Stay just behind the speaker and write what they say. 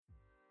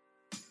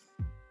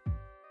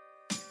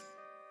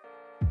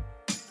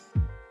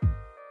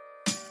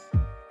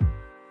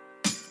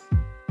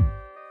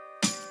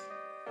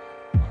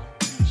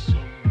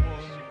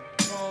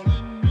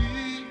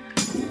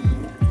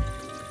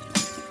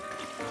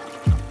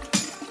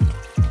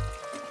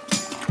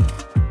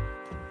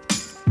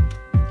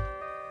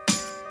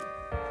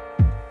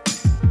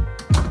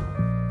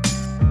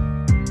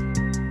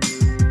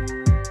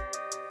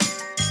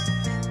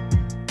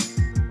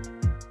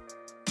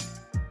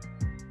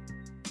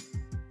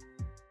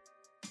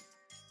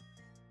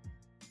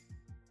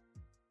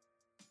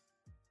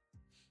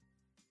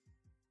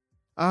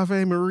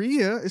Ave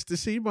Maria, it's the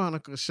C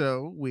Monica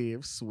Show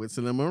with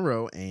Switzerland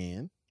Monroe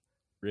and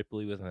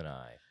Ripley with an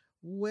I.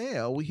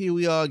 here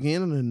we are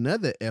again on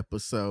another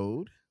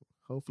episode.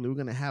 Hopefully we're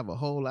gonna have a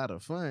whole lot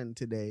of fun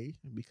today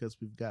because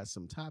we've got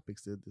some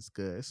topics to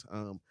discuss.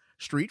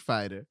 Street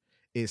Fighter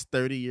is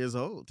 30 years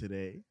old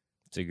today.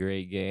 It's a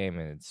great game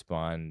and it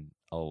spawned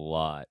a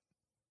lot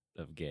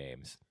of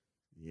games.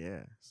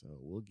 Yeah, so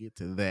we'll get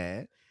to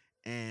that.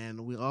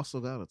 And we also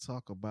got to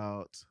talk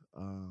about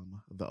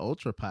the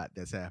Ultra Pot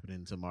that's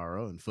happening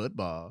tomorrow in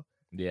football.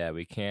 Yeah,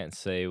 we can't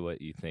say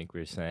what you think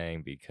we're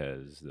saying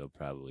because they'll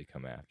probably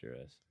come after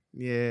us.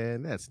 Yeah,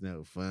 and that's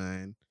no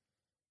fun.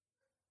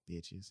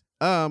 Bitches.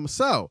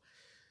 So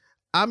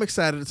I'm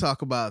excited to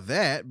talk about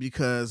that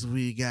because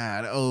we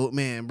got old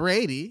man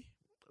Brady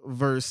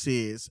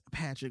versus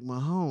Patrick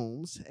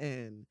Mahomes.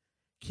 And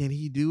can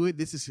he do it?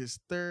 This is his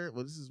third.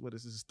 Well, this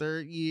is his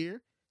third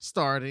year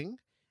starting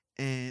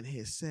and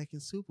his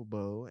second Super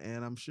Bowl.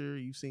 And I'm sure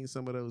you've seen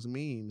some of those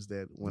memes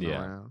that went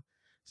around.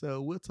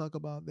 So we'll talk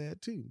about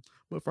that too.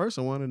 But first,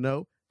 I want to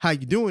know how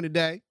you doing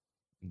today.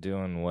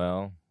 Doing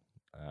well.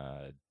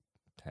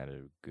 Had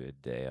a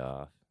good day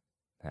off.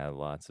 Had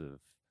lots of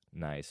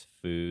nice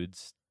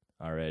foods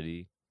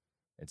already.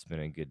 It's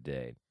been a good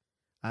day.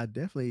 I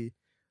definitely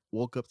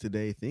woke up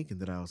today thinking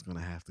that I was going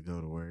to have to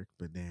go to work,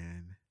 but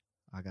then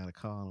I got a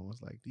call and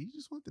was like, "Do you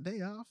just want the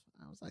day off?"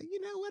 I was like, "You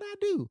know what I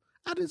do?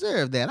 I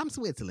deserve that. I'm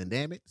Switzerland,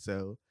 damn it."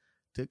 So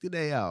took the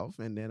day off,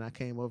 and then I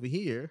came over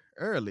here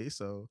early.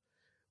 So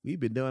we've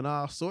been doing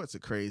all sorts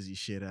of crazy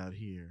shit out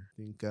here.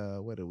 I think,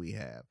 what do we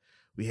have?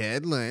 We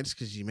had lunch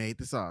because you made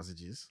the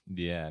sausages.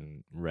 Yeah,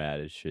 and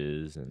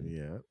radishes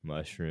and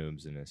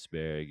mushrooms and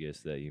asparagus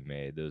that you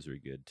made. Those were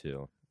good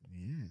too.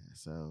 Yeah,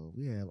 so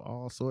we have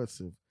all sorts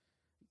of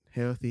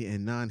healthy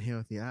and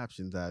non-healthy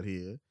options out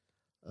here.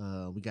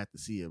 We got to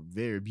see a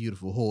very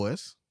beautiful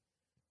horse.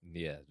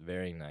 Yeah,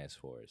 very nice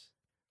horse.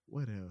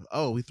 What else?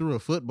 Oh, we threw a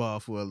football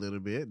for a little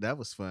bit. That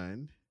was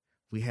fun.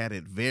 We had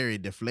it very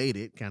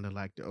deflated, kind of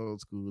like the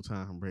old school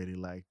Tom Brady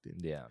liked it.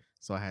 Yeah.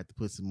 So I had to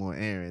put some more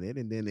air in it,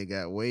 and then it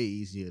got way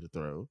easier to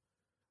throw.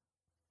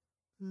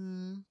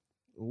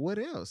 What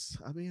else?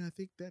 I mean, I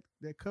think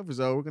that covers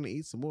all. We're going to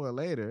eat some more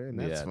later, and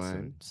that's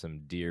fun.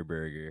 Some deer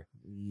burger.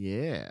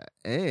 Yeah.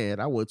 And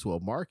I went to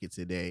a market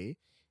today,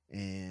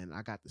 and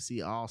I got to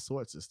see all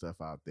sorts of stuff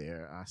out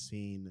there. I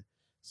seen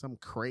some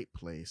crepe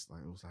place.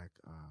 Like it was like,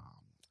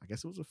 I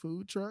guess it was a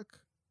food truck,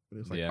 but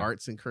it was like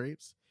arts and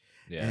crepes.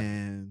 Yeah.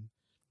 And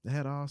they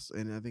had also,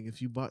 and I think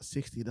if you bought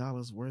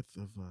 $60 worth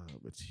of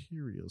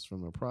materials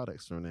from the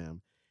products from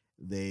them,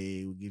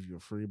 they would give you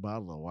a free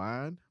bottle of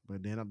wine.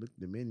 But then I looked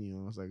at the menu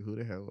and I was like, who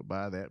the hell would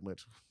buy that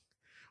much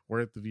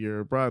worth of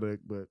your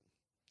product? But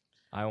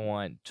I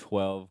want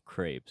 12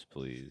 crepes,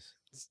 please.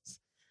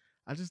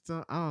 I just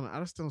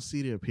don't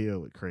see the appeal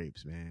with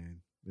crepes,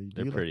 man.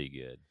 They're pretty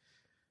good.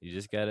 You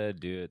just gotta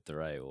do it the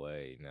right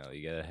way. You know,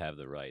 you gotta have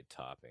the right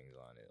toppings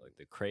on it. Like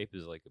the crepe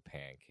is like a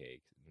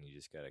pancake, and you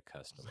just gotta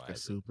customize like a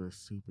super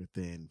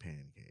thin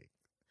pancake.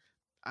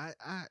 I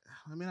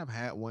mean, I've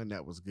had one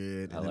that was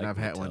good, and then I've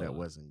had one that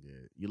wasn't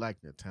good. You like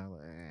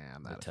Nutella?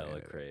 I'm not Nutella a fan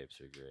of crepes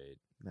are great.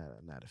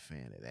 Not a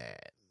fan of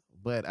that.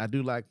 But I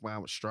do like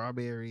mine with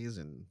strawberries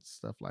and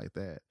stuff like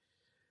that.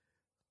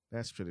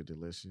 That's pretty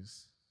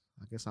delicious.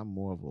 I guess I'm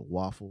more of a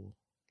waffle.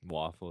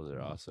 Waffles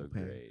are also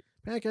great.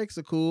 Pancakes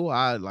are cool.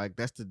 I like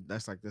that's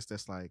like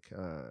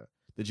the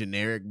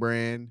generic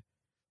brand,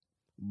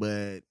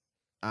 but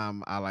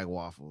I like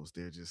waffles.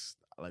 They're just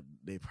like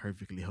they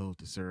perfectly hold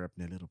the syrup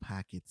in their little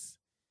pockets.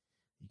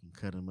 You can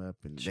cut them up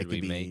and Should they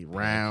can be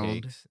round.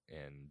 Pancakes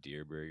and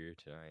deer burger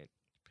tonight.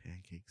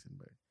 Pancakes and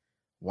burger.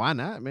 Why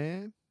not,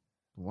 man?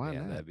 Why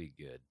not? That'd be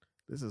good.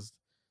 This is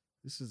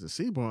the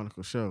Sea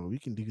Barnacle Show. We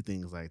can do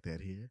things like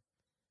that here.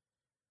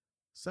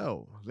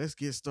 So let's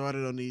get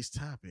started on these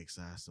topics,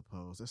 I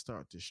suppose. Let's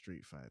start the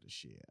Street Fighter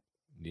shit.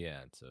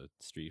 Yeah, so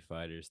Street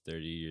Fighter's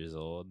 30 years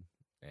old,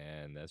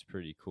 and that's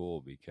pretty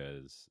cool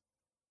because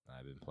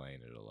I've been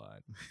playing it a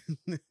lot.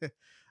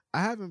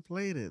 I haven't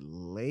played it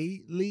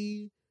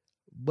lately,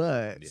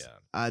 but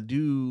I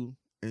do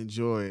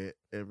enjoy it.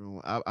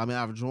 Everyone, I mean,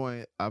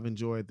 I've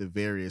enjoyed the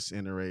various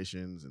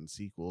iterations and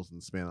sequels and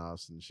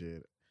spinoffs and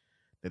shit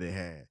that it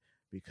had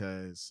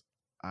because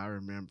I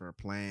remember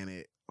playing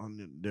it on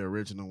the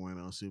original one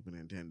on Super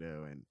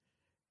Nintendo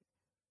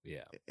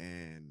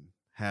and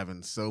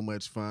having so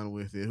much fun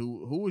with it.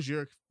 Who was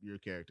your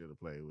character to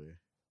play with?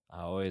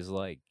 I always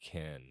liked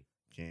Ken.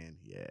 Ken,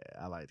 yeah,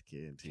 I liked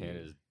Ken too. Ken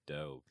is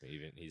dope.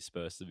 Even he's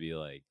supposed to be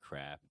like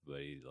crap, but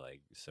he's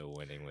like so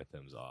winning with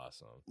him's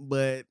awesome.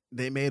 But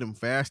they made him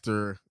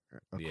faster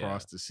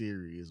across the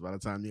series. By the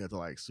time you got to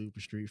like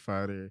Super Street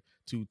Fighter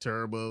 2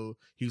 Turbo,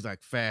 he was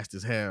like fast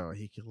as hell.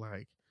 He could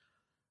like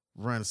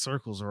run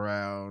circles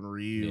around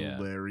Ryu,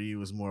 but Ryu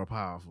was more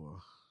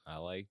powerful. I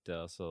liked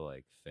also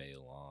like Fei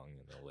Long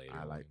in the later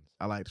ones.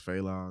 I liked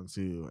Fei Long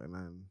too, and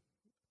then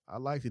I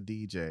liked the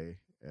DJ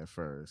at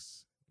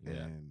first.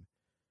 And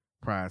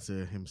prior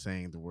to him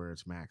saying the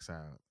words "max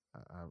out,"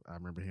 I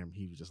remember him.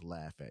 He would just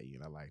laugh at you,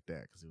 and I liked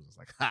that because he was just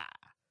like, "Ha,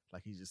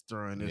 Like he's just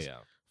throwing this Yeah.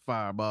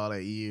 fireball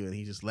at you, and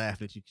he's just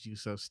laughing at you because you're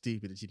so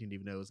stupid that you didn't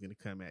even know it was gonna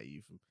come at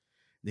you.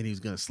 Then he was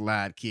gonna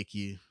slide kick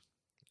you.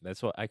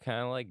 That's what I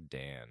kind of like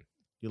Dan.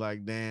 You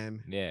like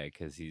Dan? Yeah,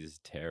 because he's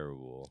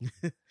terrible.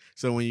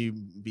 So when you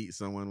beat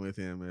someone with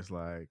him, it's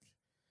like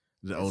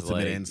the It's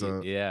ultimate like,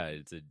 insult. Yeah,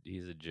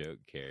 he's a joke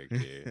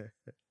character,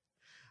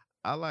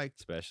 I like.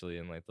 especially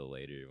in like the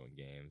later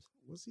games.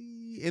 Was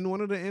he in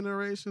one of the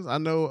iterations? I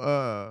know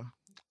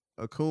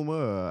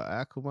Akuma,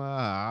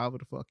 however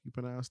the fuck you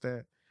pronounce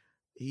that.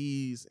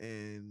 He's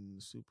in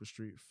Super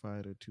Street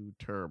Fighter 2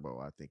 Turbo,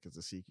 I think, is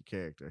a secret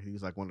character.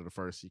 He's like one of the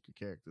first secret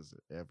characters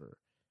ever.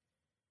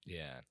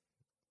 Yeah.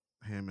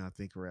 Him, and I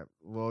think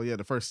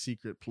the first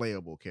secret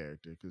playable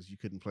character, because you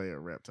couldn't play a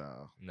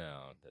reptile.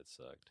 No, that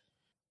sucked.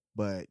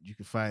 But you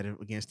could fight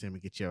against him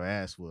and get your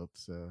ass whooped.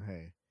 So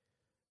hey.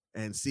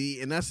 And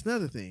that's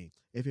another thing.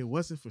 If it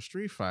wasn't for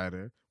Street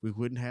Fighter, we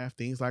wouldn't have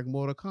things like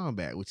Mortal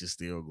Kombat, which is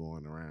still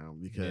going around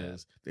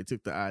because they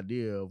took the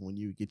idea of when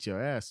you get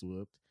your ass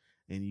whooped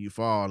and you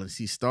fall and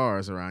see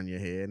stars around your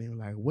head, and they were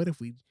like, what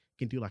if we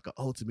can do like an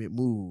ultimate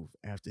move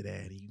after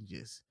that, and you can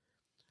just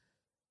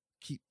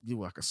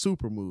do like a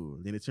super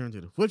move? Then it turns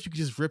into, what if you could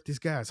just rip this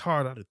guy's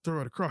heart out and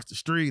throw it across the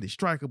street and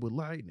strike him with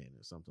lightning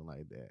or something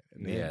like that?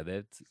 And then,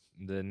 That's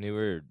the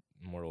newer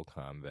Mortal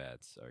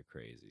Kombats are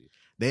crazy.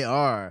 They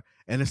are.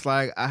 And it's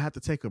like I have to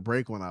take a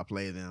break when I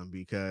play them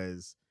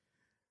because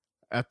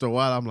after a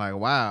while I'm like,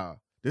 wow,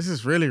 this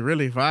is really,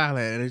 really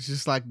violent. And it's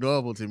just like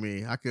normal to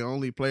me. I can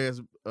only play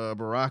as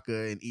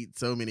Baraka and eat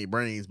so many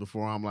brains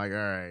before I'm like, all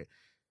right.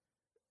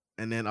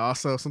 And then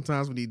also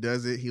sometimes when he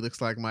does it, he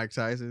looks like Mike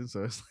Tyson.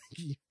 So it's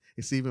like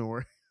it's even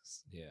worse.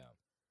 Yeah.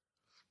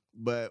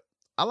 But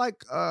I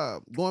like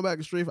going back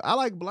to Street Fighter. I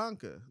like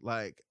Blanca.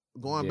 Like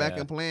going back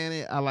and playing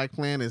it, I like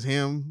playing as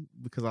him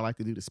because I like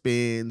to do the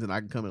spins and I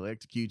can come and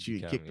electrocute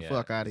you and kick the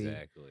fuck out of you.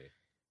 Exactly.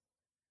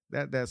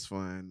 That's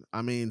fun.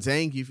 I mean,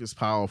 Zangief is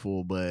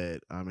powerful, but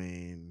I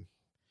mean,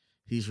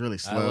 he's really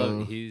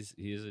slow. He's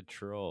a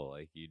troll.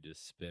 Like you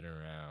just spin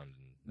around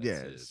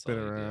and that's spin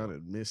around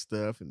and miss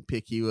stuff and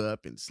pick you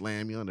up and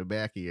slam you on the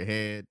back of your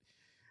head.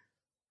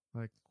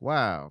 Like,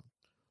 wow.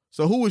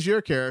 So who was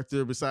your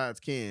character besides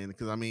Ken?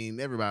 Because I mean,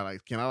 everybody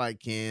likes Ken. I like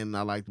Ken.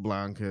 I like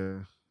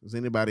Blanca. Is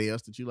anybody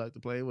else that you like to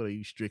play with, or are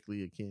you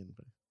strictly a Ken?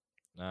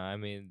 I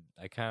mean,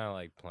 I kind of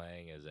like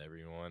playing as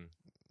everyone,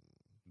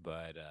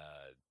 but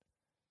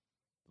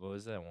what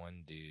was that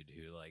one dude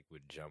who like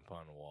would jump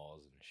on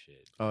walls and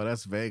shit? Oh,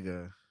 that's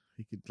Vega.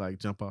 He could like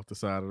jump off the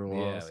side of the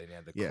walls. Yeah, he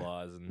had the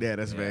claws. And,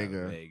 that's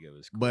Vega. Vega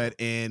was cool. But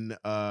in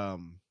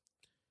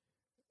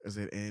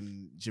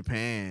in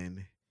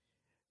Japan,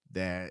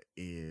 that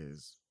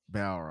is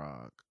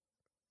Balrog.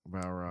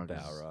 Balrog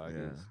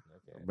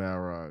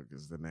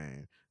is the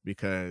name,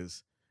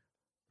 because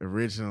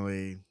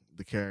originally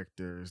the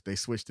characters, they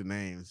switched the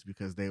names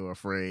because they were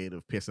afraid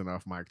of pissing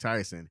off Mike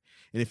Tyson.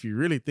 And if you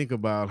really think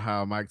about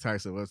how Mike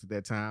Tyson was at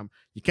that time,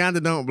 you kind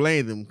of don't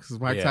blame them, because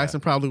Mike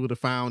Tyson probably would have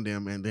found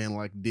them and then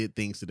like did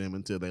things to them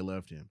until they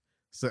left him.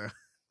 So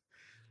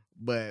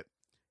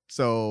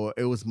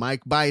it was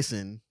Mike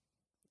Bison.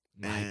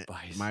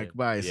 Mike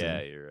Bison.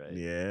 Yeah, you're right.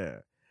 Yeah.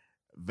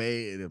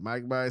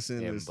 Mike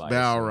Bison is Bison.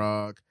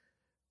 Balrog.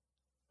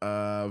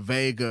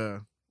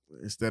 Vega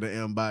instead of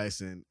M.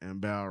 Bison,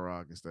 and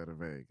Balrog instead of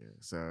Vega.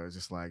 So it's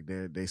just like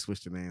they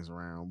switched the names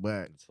around.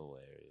 But it's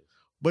hilarious.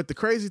 But the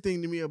crazy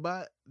thing to me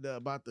about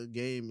the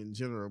game in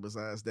general,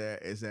 besides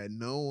that, is that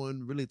no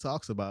one really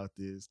talks about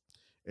this.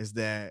 Is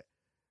that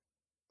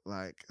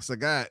like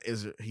Sagat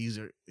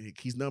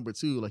he's number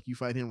 2. Like you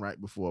fight him right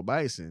before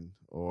Bison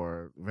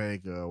or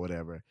Vega or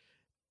whatever.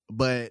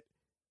 But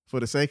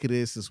for the sake of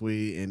this, since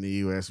we in the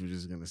US, we're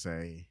just gonna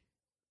say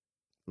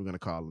we're gonna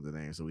call him the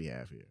names that we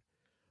have here.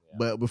 Yeah.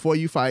 But before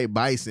you fight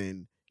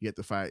Bison, you have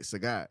to fight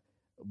Sagat.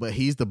 But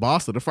he's the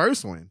boss of the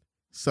first one.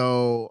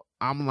 So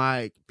I'm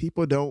like,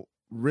 people don't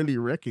really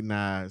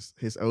recognize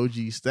his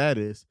OG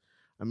status.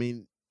 I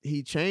mean,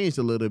 he changed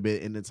a little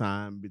bit in the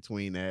time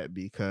between that,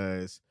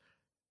 because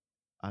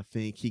I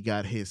think he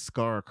got his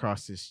scar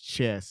across his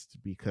chest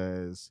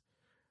because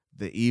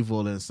the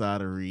evil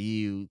inside of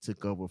Ryu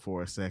took over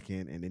for a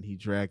second, and then he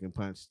dragon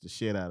punched the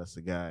shit out of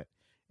Sagat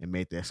and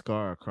made that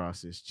scar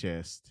across his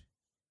chest.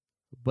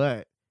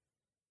 But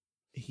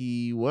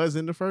he was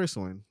in the first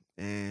one,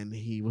 and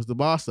he was the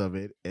boss of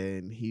it,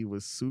 and he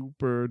was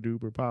super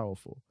duper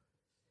powerful.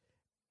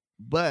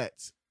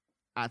 But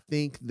I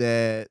think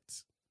that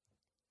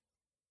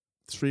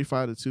Street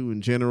Fighter 2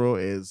 in general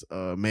is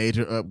a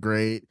major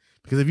upgrade,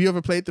 because have you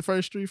ever played the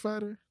first Street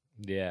Fighter?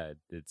 Yeah,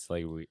 it's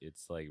like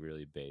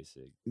really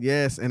basic.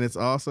 Yes, and it's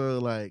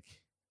also like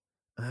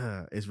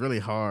it's really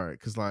hard,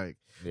 because like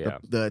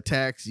the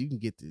attacks you can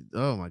get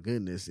oh my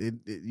goodness,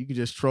 you can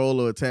just troll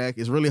or attack.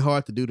 It's really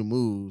hard to do the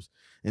moves,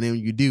 and then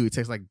when you do, it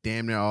takes like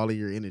damn near all of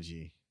your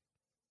energy.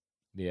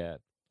 Yeah,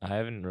 I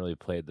haven't really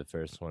played the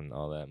first one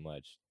all that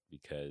much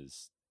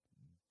because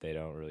they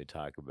don't really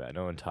talk about.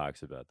 No one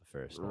talks about the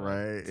first one,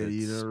 right? And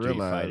you don't Street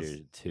realize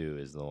Fighter 2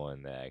 is the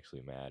one that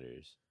actually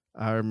matters.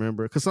 I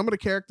remember because some of the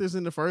characters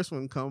in the first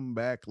one come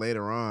back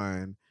later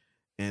on,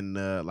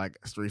 and like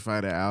Street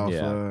Fighter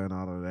Alpha and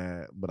all of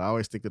that. But I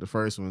always think of the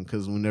first one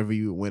because whenever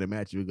you win a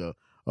match, you would go,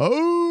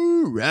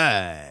 "All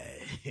right,"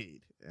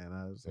 and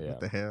I was like, "What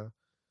the hell?"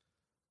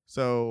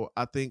 So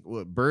I think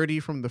what Birdie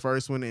from the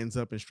first one ends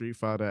up in Street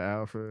Fighter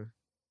Alpha,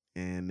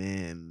 and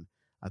then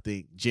I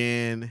think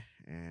Jin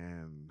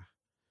and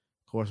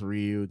of course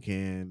Ryu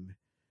can.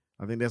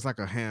 I think there's like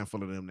a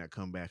handful of them that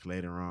come back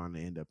later on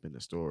and end up in the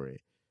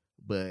story.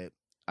 But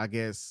I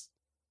guess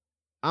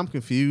I'm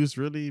confused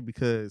really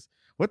because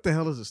what the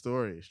hell is the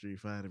story of Street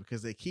Fighter?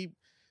 Because they keep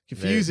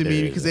confusing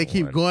me because they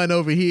keep going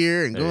over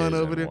here and going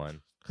over there.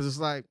 Because it's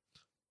like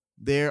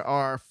there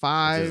are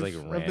 5 it's just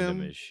like of random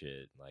them. As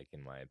shit, like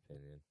in my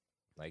opinion.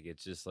 Like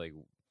it's just like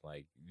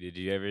did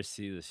you ever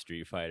see the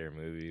Street Fighter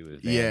movie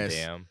with Van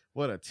Damme?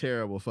 What a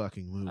terrible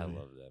fucking movie. I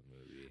love that movie.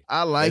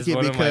 I like it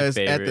because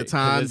at the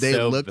time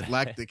they looked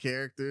like the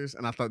characters,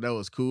 and I thought that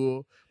was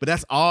cool. But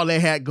that's all they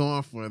had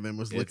going for them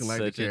was looking like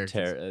the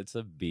characters. It's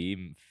a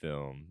B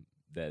film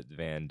that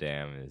Van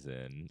Damme is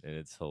in, and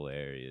it's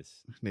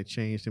hilarious. They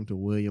changed him to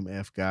William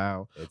F.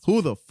 Guile.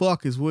 Who the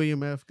fuck is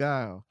William F.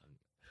 Guile?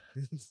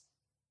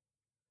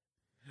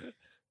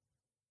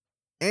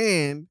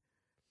 And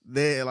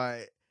they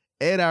like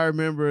Ed. I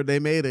remember they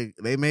made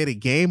a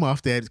game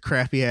off that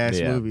crappy ass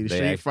movie, the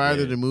Street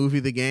Fighter, the movie,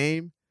 the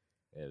game.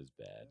 It was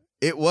bad.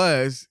 It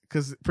was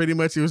because pretty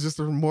much it was just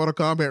a Mortal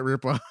Kombat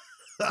ripoff.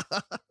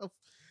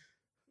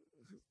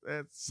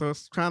 So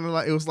it's kind of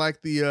like it was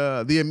like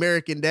the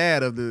American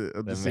Dad of the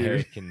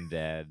American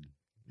Dad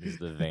is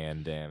the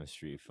Van Damme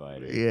Street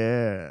Fighter.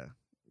 Yeah,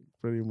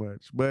 pretty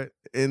much. But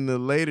in the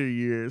later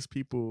years,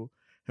 people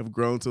have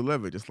grown to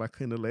love it. Just like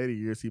in the later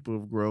years, people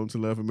have grown to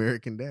love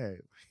American Dad.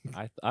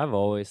 I've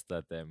always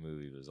thought that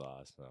movie was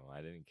awesome. I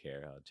didn't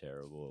care how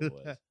terrible it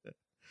was.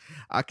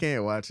 I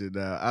can't watch it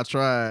now. I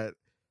tried.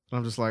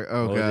 I'm just like,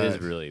 God. It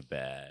is really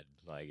bad.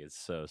 Like it's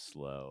so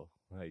slow.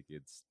 Like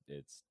it's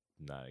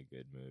not a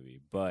good movie,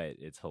 but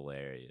it's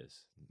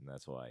hilarious. And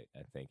that's why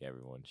I think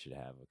everyone should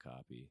have a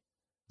copy.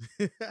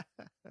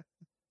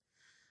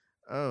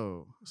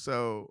 Oh,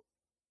 so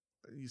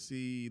you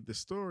see the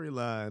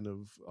storyline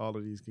of all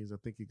of these games. I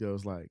think it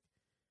goes like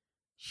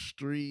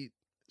Street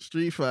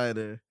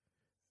Fighter,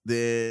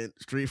 then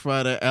Street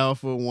Fighter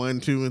Alpha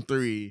 1, 2, and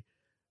 3,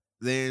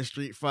 then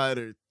Street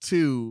Fighter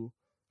 2,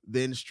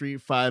 then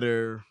Street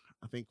Fighter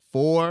I think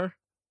 4,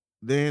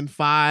 then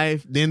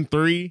 5, then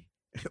 3.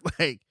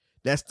 Like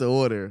that's the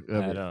order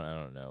of it. I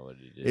don't know what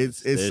it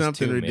is. It's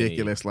something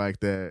ridiculous like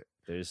that.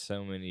 There's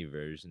so many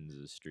versions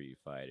of Street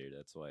Fighter.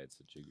 That's why it's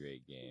such a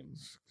great game.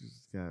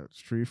 It's got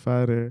Street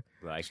Fighter,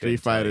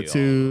 Street Fighter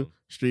 2,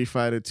 Street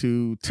Fighter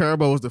 2.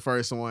 Turbo was the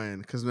first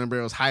one because remember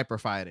it was hyper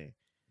fighting.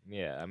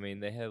 Yeah, I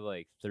mean they had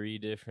like 3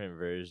 different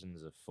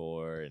versions of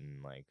 4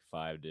 and like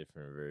 5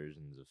 different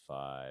versions of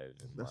 5.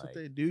 And that's what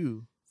they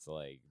do. It's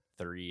like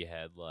 3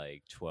 had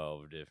like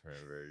 12 different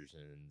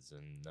versions,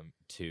 and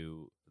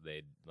 2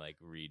 they like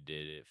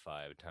redid it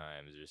 5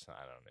 times or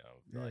something. I don't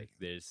know. Yeah. Like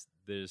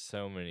there's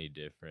so many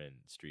different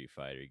Street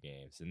Fighter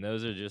games, and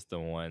those are just the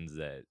ones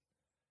that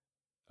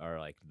are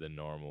like the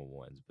normal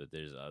ones. But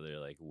there's other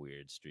like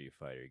weird Street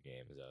Fighter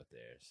games out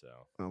there.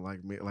 So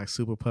like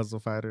Super Puzzle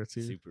Fighter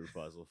 2. Super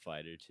Puzzle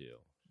Fighter 2.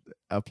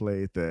 I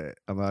played that.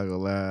 I'm not gonna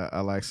lie.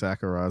 I like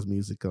Sakurai's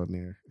music on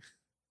there,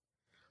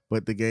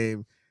 but the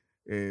game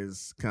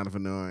is kind of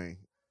annoying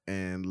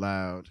and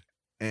loud.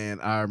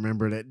 And I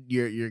remember that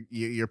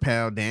your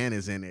pal Dan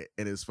is in it,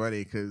 and it's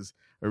funny because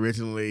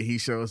originally he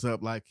shows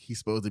up like he's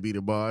supposed to be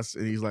the boss,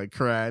 and he's like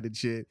cried and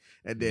shit,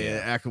 and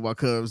then Akuma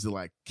comes and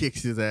like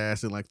kicks his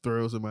ass and like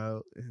throws him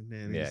out, and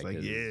then he's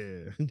like,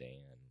 "Yeah,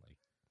 Dan, like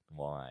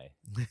why?"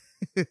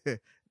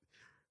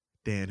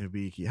 Dan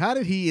Hibiki. How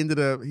did he ended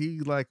up?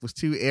 He like was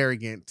too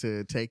arrogant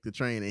to take the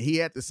training. He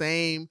had the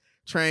same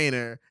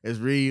trainer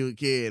as Ryu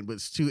Kid, but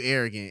was too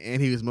arrogant,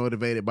 and he was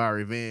motivated by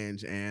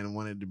revenge and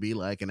wanted to be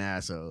like an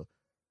asshole.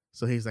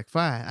 So he's like,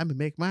 "Fine, I'm gonna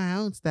make my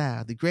own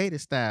style, the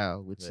greatest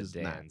style," which is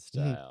Dan not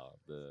style.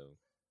 The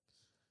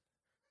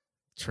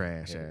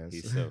trash ass.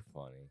 He's so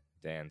funny.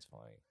 Dan's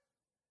funny.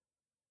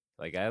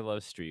 Like I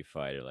love Street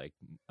Fighter, like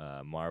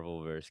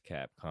Marvel vs.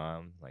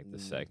 Capcom, like the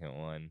second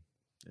one.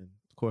 And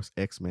of course,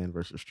 X-Men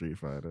versus Street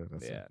Fighter.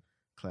 That's a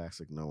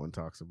classic no one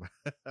talks about.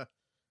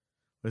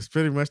 It's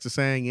pretty much the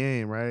same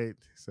game, right?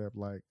 Except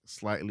like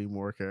slightly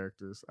more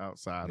characters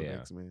outside of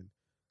X-Men.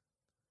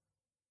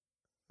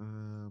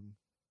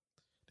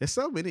 There's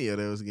so many of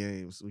those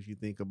games. If you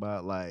think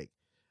about like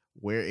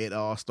where it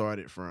all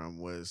started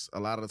from, was a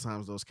lot of the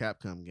times those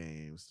Capcom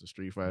games. The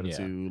Street Fighter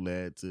 2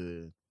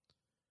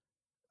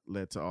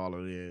 led to all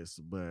of this,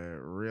 but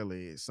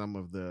really some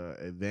of the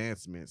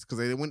advancements, because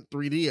they went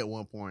 3D at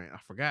one point. I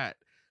forgot.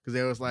 Because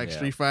there was like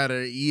Street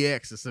Fighter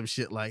EX or some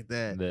shit like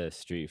that. The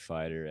Street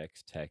Fighter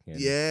X Tekken.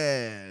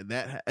 Yeah,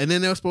 that, and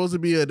then they were supposed to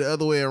be the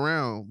other way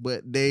around,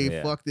 but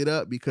they fucked it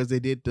up because they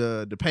did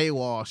the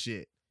paywall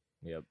shit.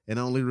 Yep. And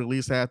only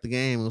released half the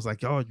game. It was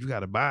like, "Oh, you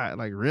gotta buy it."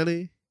 Like,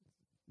 really?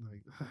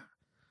 Like,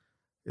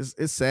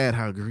 it's sad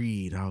how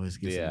greed always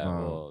gets involved.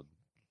 Well,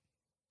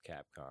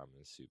 Capcom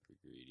is super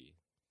greedy.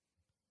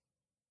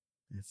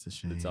 It's a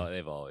shame. It's all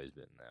they've always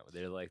been that way.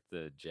 They're like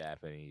the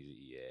Japanese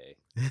EA.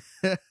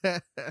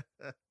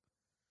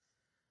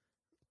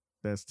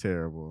 That's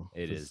terrible.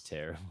 It is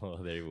terrible.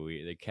 They're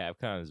weird. The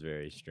Capcom is a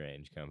very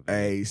strange company.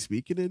 Hey,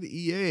 speaking of the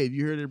EA, have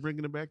you heard they're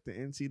bringing it back the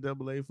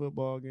NCAA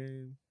football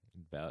game?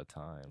 About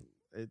time.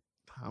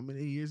 How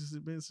many years has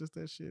it been since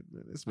that shit?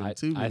 Man, it's been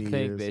too many I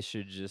think years. they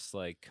should just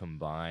like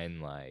combine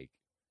like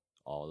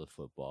all the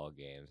football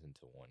games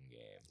into one game.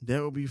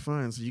 That would be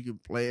fun. So you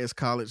could play as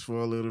college for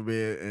a little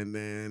bit, and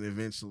then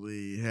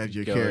eventually have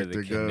your go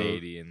character to the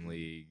Canadian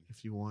League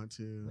if you want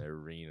to. The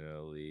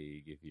Arena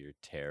League if you're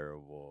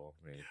terrible.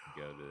 Then you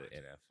can go to the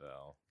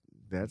NFL.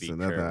 That's Be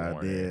another Kurt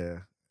idea.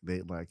 Warner.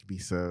 They like be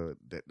so.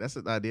 That's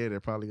an idea they're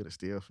probably gonna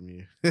steal from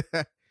you.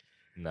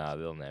 Nah,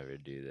 they'll never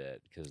do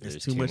that because It's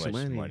there's too too much much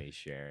money. money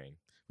sharing.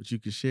 But you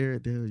can share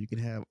it though. You can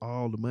have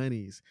all the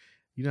monies.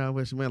 You know how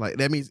much money? Like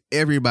that means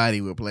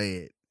everybody would play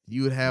it.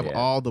 You would have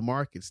all the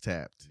markets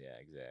tapped. Yeah,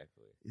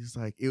 exactly. It's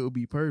like it would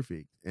be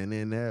perfect. And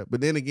then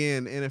but then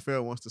again, the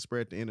NFL wants to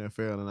spread the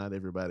NFL and not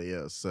everybody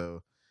else.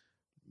 So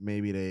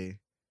maybe they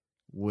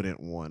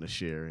wouldn't want to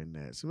share in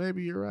that. So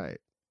maybe you're right.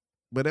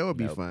 But that would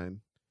be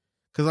fun.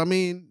 Because I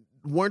mean,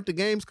 weren't the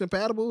games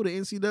compatible, the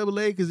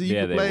NCAA? Because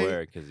they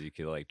were, because you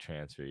could like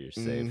transfer your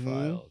save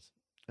files.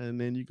 And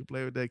then you could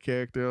play with that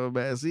character on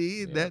back.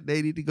 See, that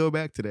they need to go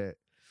back to that.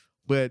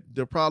 But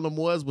the problem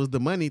was the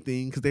money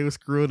thing, because they were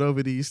screwing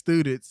over these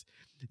students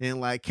and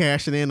like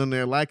cashing in on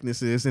their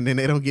likenesses, and then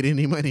they don't get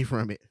any money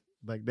from it.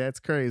 Like that's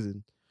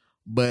crazy.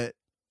 But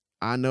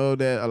I know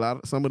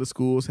that some of the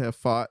schools have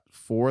fought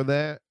for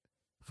that,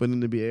 for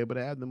them to be able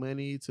to have the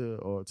money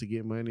to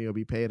get money or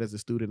be paid as a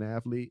student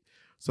athlete.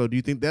 So do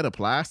you think that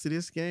applies to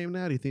this game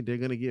now? Do you think they're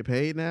gonna get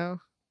paid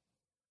now?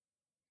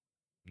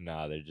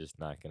 No, they're just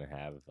not gonna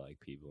have like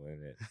people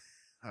in it.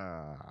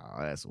 Oh,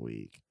 that's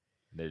weak.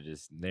 They're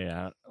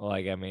not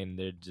like, I mean,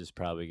 they're just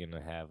probably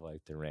gonna have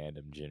like the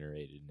random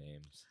generated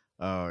names.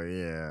 Oh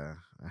yeah,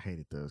 I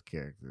hated those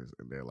characters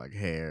and their like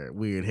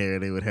weird hair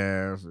they would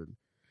have, and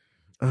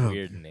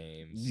weird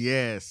names.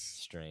 Yes,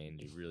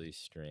 strange, really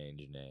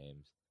strange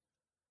names.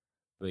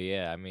 But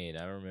yeah, I mean,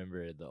 I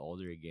remember the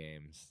older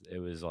games. It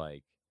was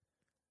like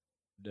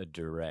a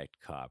direct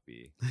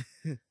copy,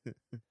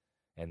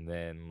 and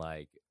then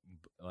like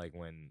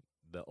when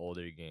the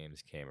older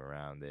games came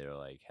around, they were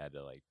like had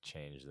to like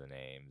change the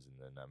names and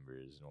the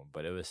numbers,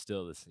 but it was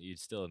still this. You'd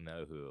still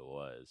know who it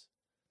was.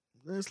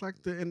 It's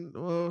like the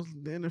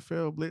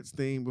NFL Blitz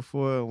thing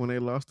before, when they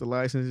lost the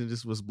license and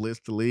just was Blitz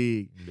the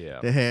League. Yeah,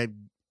 they had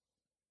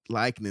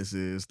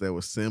likenesses that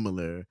were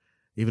similar,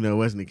 even though it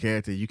wasn't a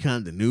character. You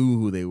kind of knew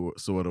who they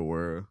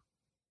were,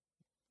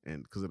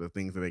 and because of the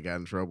things that they got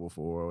in trouble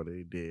for or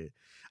they did.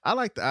 I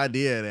like the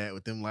idea of that,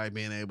 with them like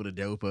being able to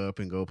dope up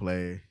and go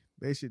play.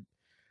 They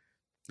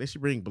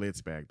should bring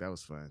Blitz back. That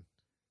was fun.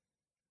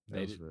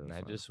 I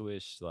just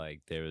wish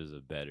like there was a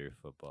better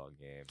football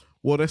game.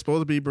 Well, they're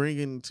supposed to be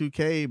bringing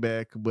 2K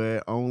back,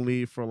 but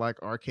only for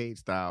like arcade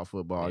style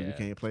football. Yeah, you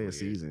can't play a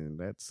season.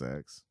 That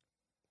sucks.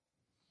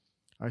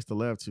 I used to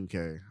love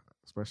 2K,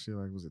 especially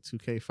like, was it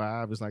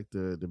 2K5? It's like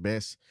the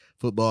best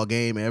football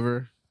game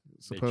ever.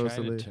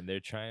 Supposedly,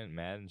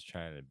 Madden's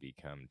trying to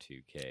become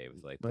 2K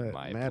with like but the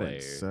My Madden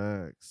Player.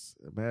 sucks.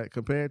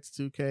 Compared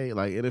to 2K,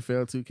 like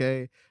NFL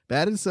 2K,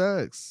 Madden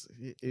sucks.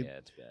 It's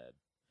bad.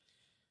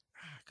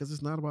 Because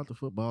it's not about the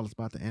football, it's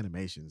about the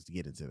animations to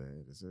get into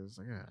that. It's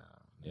like,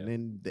 and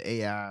then the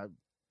AI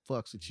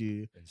fucks with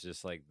you. It's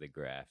just like the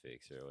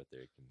graphics are what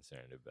they're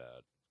concerned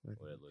about.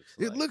 What it looks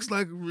like. It looks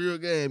like a real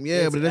game,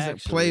 but it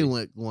doesn't play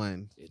like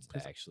one. It's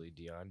actually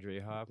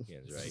DeAndre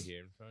Hopkins right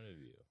here in front of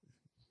you.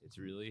 It's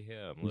really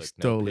him. He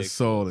stole his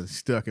soul and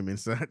stuck him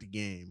inside the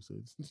game. So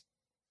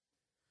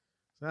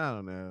I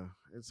don't know.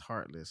 It's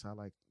heartless. I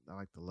like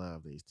the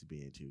love that used to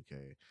be in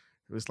 2K.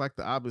 It's like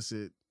the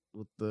opposite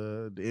with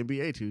the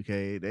NBA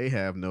 2K. They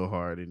have no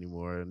heart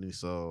anymore, no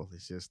soul.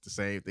 It's just the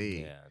same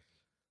thing. Yeah.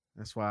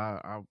 That's why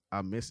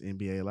I miss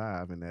NBA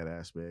Live in that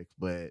aspect.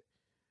 But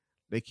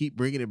they keep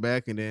bringing it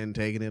back and then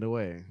taking it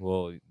away.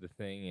 Well, the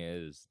thing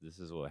is, this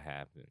is what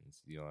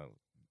happens. You know,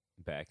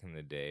 back in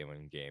the day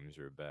when games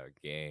were about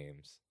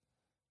games,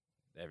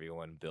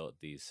 everyone built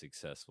these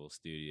successful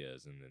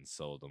studios and then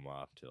sold them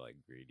off to like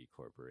greedy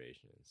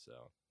corporations.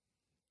 So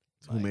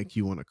who make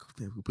you want to?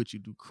 Who put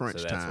you through crunch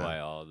time? So that's why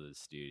all the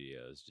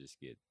studios just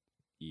get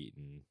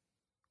eaten.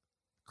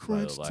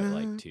 Crunch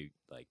time.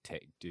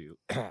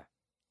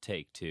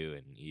 Take Two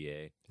and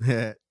EA.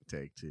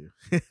 Take Two.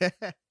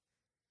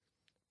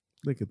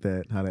 Look at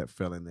that, how that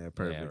fell in there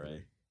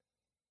perfectly.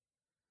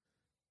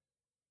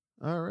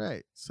 Yeah, right. All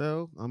right.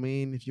 So, I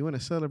mean, if you want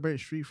to celebrate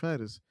Street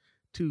Fighter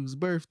 2's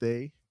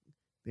birthday,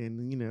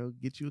 then,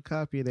 get you a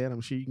copy of that.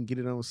 I'm sure you can get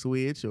it on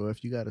Switch, or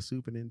if you got a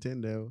Super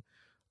Nintendo,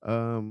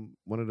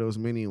 one of those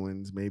mini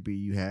ones, maybe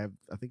you have,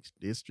 I think,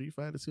 is Street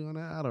Fighter 2 on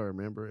that? I don't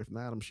remember. If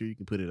not, I'm sure you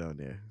can put it on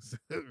there.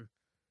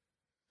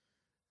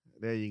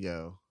 There you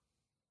go.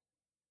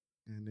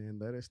 And then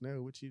let us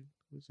know which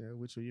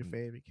are your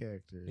favorite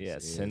characters. Yeah,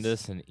 send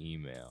us an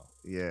email.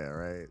 Yeah,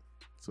 right.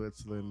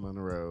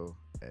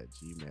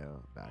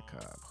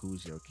 SwitzerlandMonroe@gmail.com.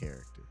 Who's your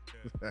character?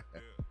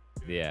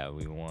 Yeah,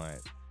 we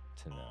want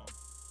to know.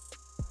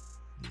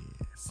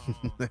 Yes.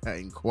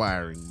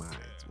 Inquiring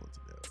minds want to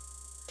know.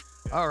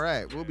 All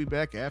right, we'll be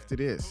back after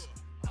this.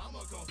 I'ma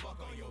come fuck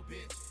on your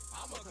bitch.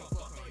 I'ma come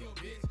fuck on your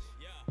bitch.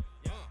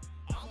 Yeah.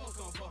 I'ma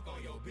come fuck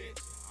on your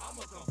bitch.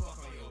 I'ma come fuck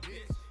on your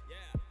bitch.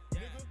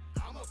 Nigga,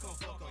 I'ma come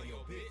fuck on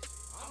your bitch.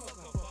 I'ma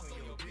come fuck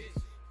on your bitch.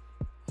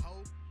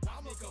 Ho,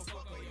 I'ma come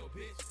fuck on your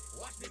bitch.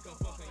 Watch me come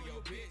fuck on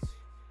your bitch.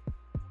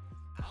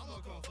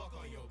 I'ma come fuck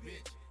on your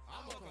bitch.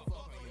 I'ma come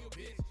fuck on your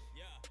bitch.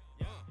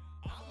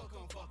 I'ma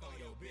come fuck on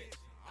your bitch.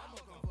 I'ma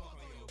come fuck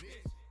on your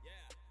bitch.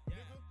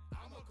 Nigga,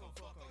 I'ma come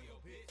fuck on your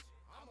bitch.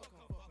 I'ma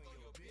come fuck on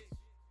your bitch.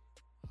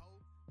 Ho,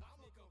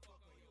 I'ma come fuck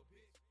on your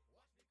bitch.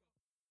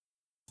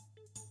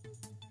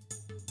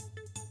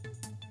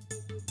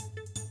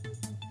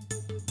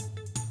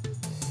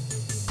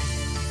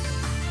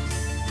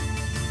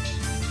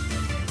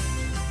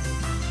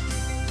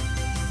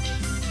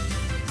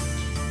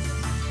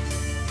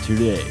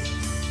 Today,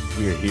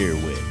 we're here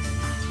with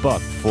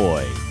Buck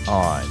Foy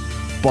on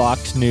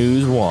Fox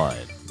News 1.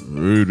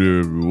 Hey there,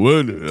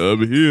 everyone.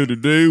 I'm here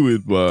today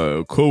with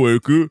my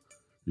coworker.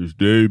 His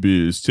name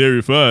is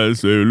Terry Fine.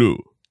 Say hello.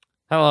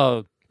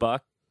 Hello,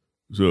 Buck.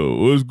 So,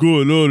 what's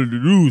going on in the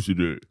news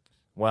today?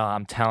 Well,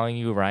 I'm telling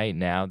you right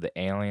now, the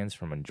aliens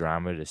from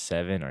Andromeda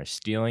 7 are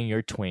stealing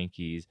your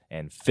Twinkies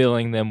and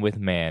filling them with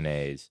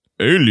mayonnaise.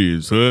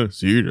 Aliens, huh?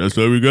 See, that's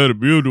why we gotta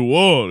build a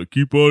wall to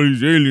keep all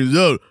these aliens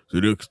out so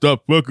they can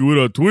stop fucking with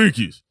our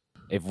Twinkies.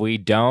 If we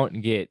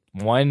don't get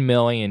 $1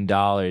 million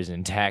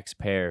in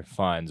taxpayer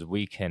funds,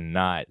 we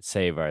cannot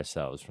save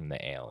ourselves from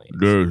the aliens.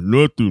 There's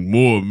nothing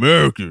more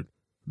American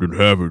than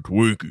having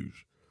Twinkies.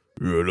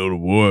 Yeah, little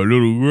boy,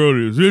 little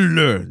girl is in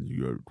there.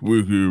 You got a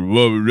Twinkie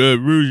involving that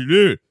version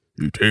there.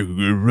 You take a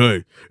good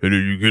right, and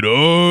then you get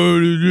all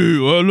of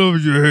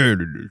your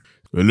hand in it.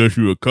 Unless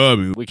you're a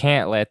commie. We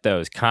can't let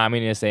those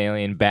communist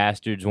alien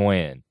bastards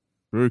win.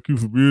 Thank you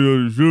for being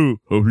on the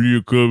show. Hopefully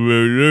you'll come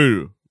back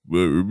later.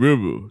 But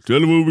remember, tell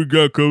them what we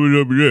got coming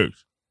up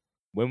next.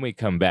 When we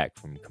come back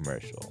from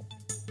commercial,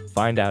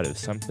 find out if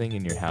something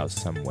in your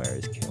house somewhere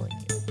is killing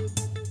you.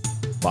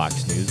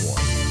 Fox News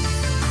 1.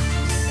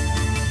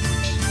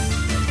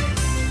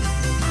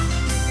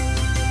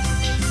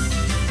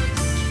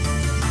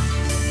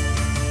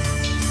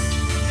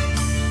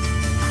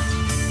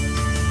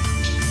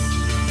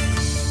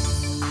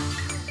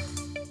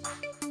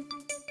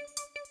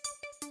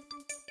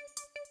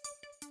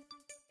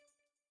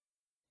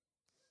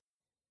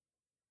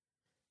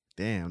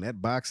 Damn, that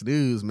Box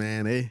News,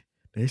 man, they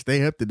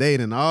stay up to date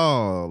in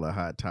all the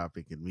hot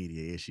topic and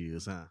media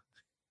issues, huh?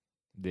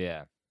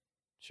 Yeah,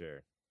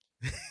 sure.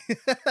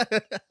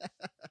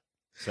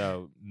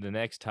 So the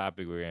next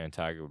topic we're going to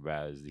talk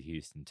about is the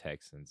Houston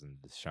Texans and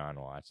Deshaun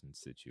Watson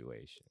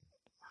situation.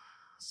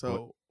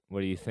 So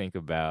what do you think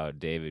about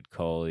David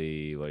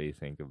Coley? What do you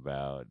think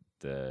about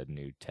the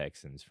new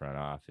Texans front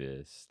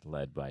office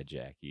led by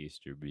Jack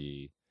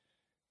Easterby?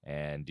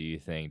 And do you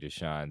think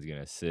Deshaun's going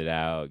to sit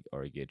out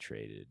or get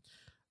traded?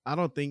 I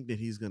don't think that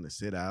he's going to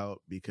sit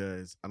out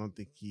because I don't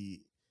think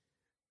he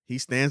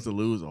stands to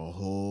lose a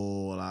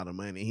whole lot of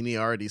money. He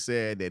already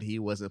said that he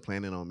wasn't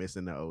planning on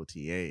missing the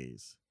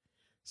OTAs.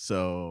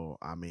 So,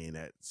 I mean,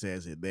 that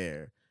says it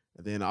there.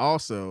 And then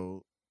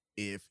also,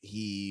 if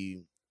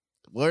he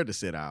were to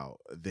sit out,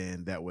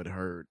 then that would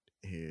hurt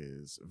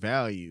his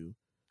value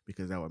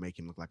because that would make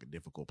him look like a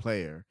difficult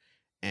player.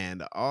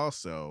 And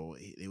also,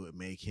 it would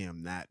make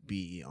him not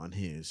be on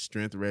his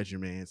strength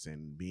regimens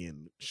and be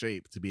in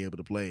shape to be able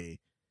to play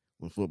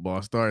when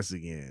football starts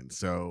again.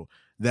 So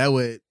that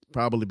would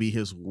probably be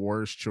his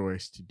worst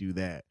choice to do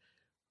that.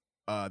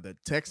 The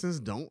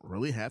Texans don't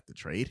really have to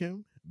trade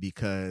him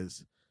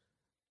because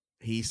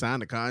he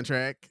signed a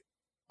contract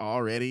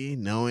already,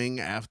 knowing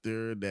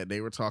after that they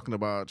were talking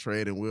about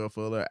trading Will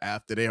Fuller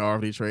after they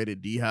already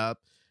traded D-Hop.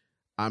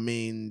 I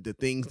mean, the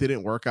things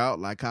didn't work out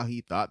like how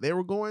he thought they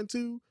were going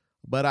to.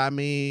 But I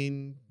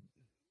mean,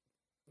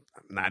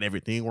 not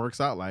everything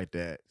works out like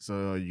that.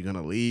 So you're going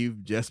to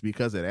leave just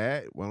because of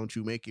that? Why don't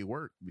you make it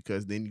work?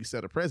 Because then you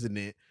set a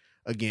precedent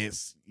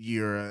against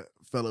your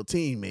fellow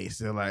teammates.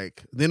 They're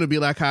like, then it'll be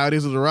like how it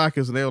is with the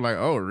Rockets. And they were like,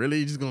 oh, really?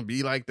 You're just going to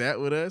be like that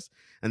with us?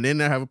 And then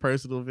they'll have a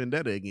personal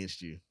vendetta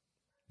against you.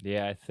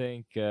 Yeah, I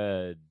think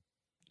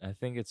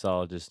it's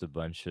all just a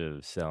bunch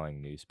of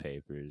selling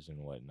newspapers and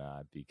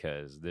whatnot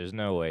because there's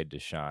no way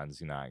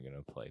Deshaun's not going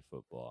to play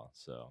football.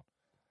 So.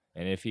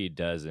 And if he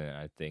doesn't,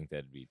 I think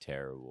that'd be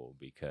terrible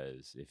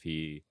because if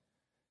he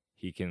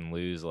can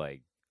lose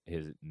like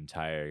his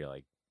entire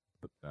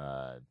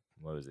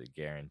what was it,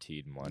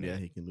 guaranteed money. Yeah,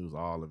 he can lose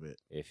all of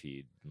it if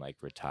he like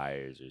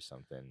retires or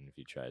something. If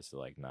he tries to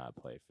like not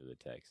play for the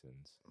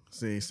Texans.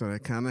 See, so they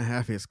kind of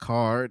have his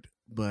card,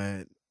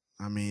 but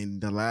I mean,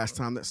 the last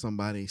time that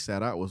somebody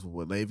sat out was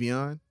with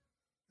Le'Veon.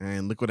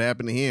 And look what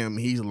happened to him.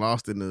 He's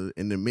lost in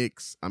the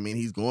mix. I mean,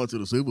 he's going to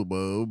the Super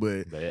Bowl,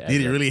 but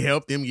did it really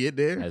help them get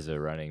there? As a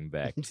running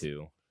back,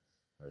 too.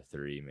 or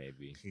 3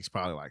 maybe. He's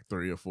probably like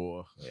 3 or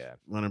 4. Yeah.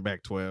 Running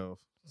back 12.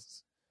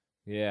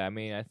 Yeah, I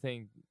mean, I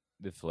think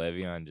if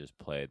Le'Veon just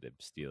played, the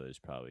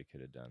Steelers probably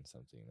could have done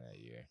something that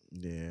year.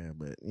 Yeah,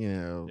 but you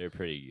know, They're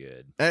pretty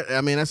good.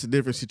 I mean, that's a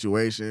different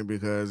situation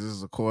because this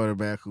is a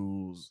quarterback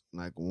who's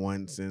like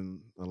once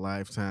in a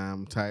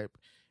lifetime type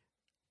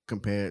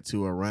compared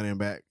to a running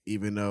back,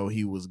 even though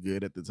he was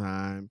good at the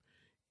time.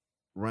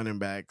 Running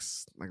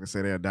backs, like I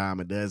said, they're a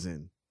dime a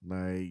dozen.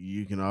 Like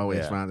you can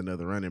always find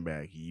another running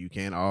back. You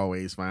can't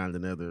always find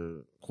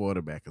another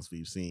quarterback, as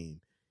we've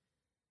seen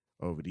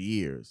over the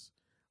years.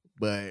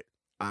 But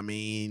I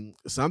mean,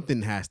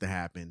 something has to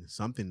happen.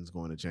 Something's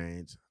going to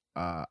change.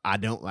 I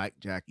don't like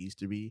Jack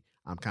Easterby.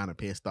 I'm kind of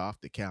pissed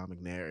off that Cal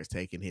McNair is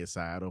taking his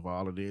side of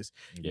all of this.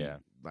 Yeah.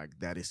 Like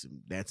that's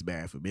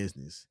bad for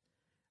business.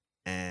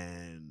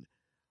 And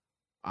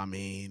I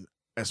mean,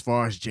 as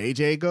far as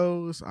JJ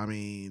goes, I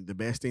mean, the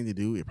best thing to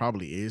do it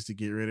probably is to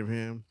get rid of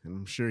him. And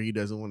I'm sure he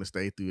doesn't want to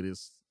stay through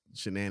this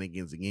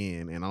shenanigans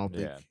again. And I don't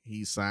think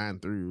he's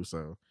signed through.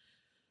 So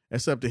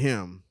it's up to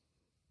him.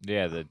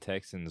 Yeah, the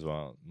Texans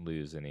won't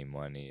lose any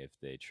money if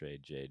they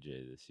trade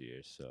JJ this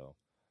year. So,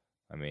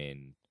 I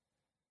mean,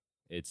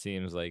 it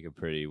seems like a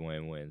pretty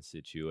win-win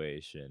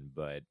situation.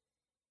 But,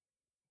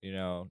 you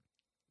know,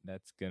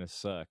 that's going to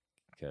suck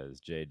because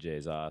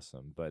JJ's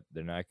awesome. But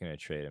they're not going to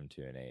trade him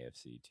to an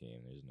AFC team.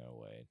 There's no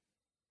way.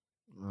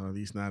 Well, at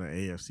least not an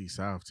AFC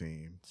South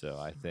team. So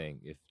I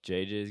think if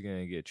JJ's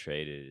going to get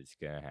traded, it's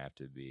going to have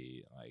to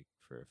be like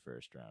for a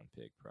first-round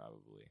pick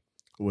probably.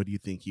 Where do you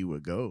think he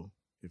would go?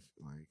 If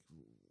like,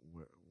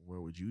 where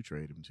would you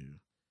trade him to?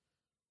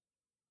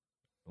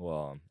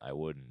 Well, I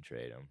wouldn't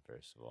trade him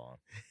first of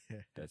all.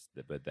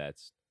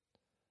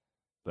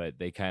 But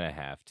they kind of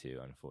have to,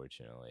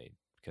 unfortunately,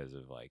 because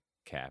of like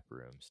cap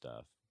room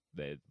stuff.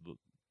 They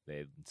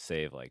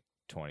save like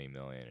 $20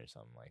 million or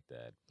something like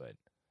that. But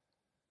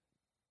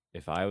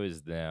if I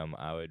was them,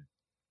 I would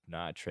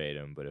not trade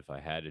him. But if I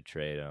had to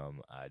trade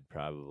him, I'd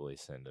probably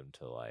send him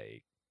to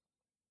like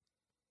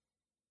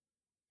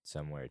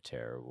somewhere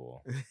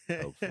terrible,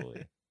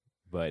 hopefully.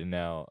 But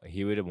no,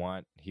 he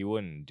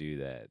wouldn't do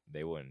that.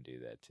 They wouldn't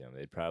do that to him.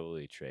 They'd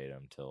probably trade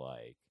him to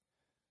like,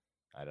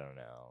 I don't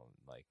know,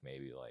 like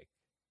maybe like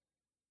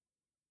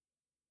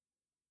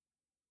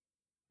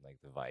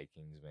the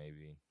Vikings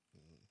maybe.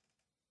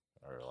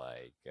 Or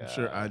like I'm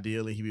sure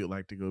ideally he would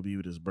like to go be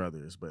with his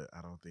brothers, but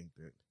I don't think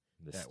that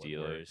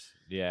Steelers.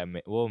 Yeah,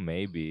 well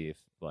maybe if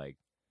like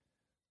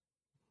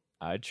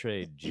I'd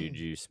trade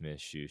Juju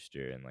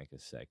Smith-Schuster in like a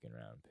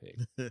second-round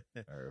pick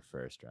or a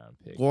first-round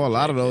pick. Well, a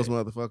lot of those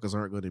motherfuckers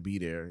aren't going to be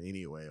there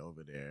anyway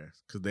over there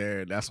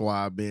because that's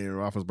why Ben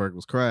Roethlisberger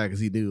was crying because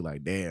he knew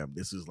like, damn,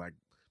 this is like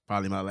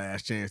probably my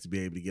last chance to be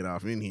able to get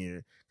off in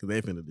here because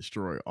they finna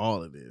destroy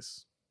all of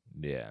this.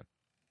 Yeah,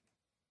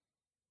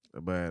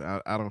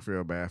 but I don't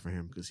feel bad for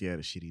him because he had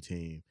a shitty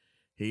team.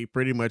 He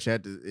pretty much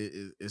had to.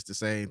 It's the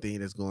same thing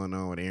that's going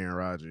on with Aaron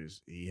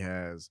Rodgers. He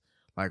has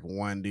like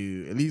one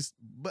dude, at least.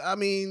 But I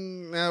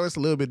mean, now it's a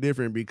little bit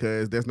different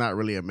because that's not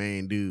really a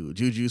main dude.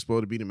 Juju's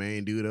supposed to be the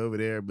main dude over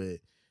there, but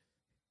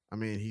I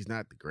mean, he's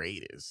not the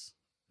greatest.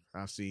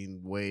 I've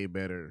seen way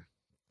better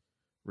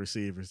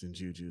receivers than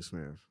Juju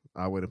Smith.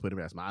 I wouldn't put him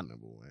as my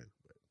number one,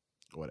 but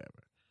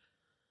whatever.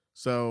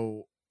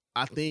 So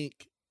I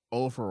think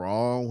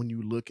overall, when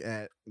you look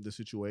at the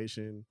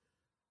situation,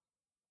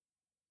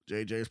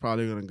 JJ is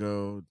probably going to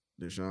go.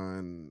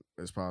 Deshaun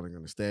is probably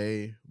going to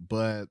stay,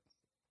 but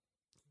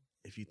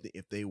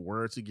if they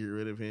were to get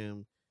rid of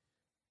him,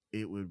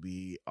 it would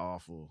be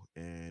awful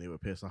and it would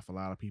piss off a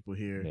lot of people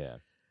here. Yeah.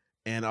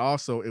 And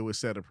also it would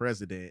set a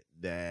precedent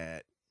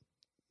that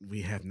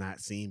we have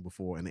not seen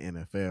before in the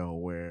NFL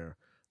where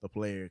the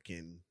player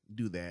can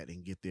do that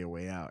and get their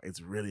way out.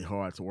 It's really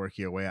hard to work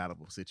your way out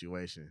of a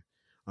situation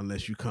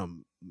unless you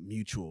come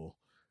mutual.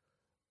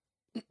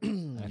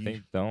 I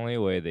think the only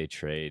way they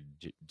trade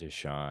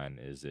Deshaun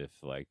is if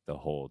like the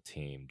whole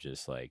team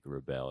just like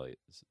rebels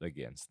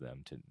against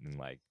them and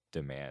like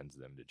demands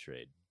them to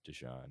trade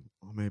Deshaun.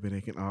 Or maybe they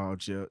can all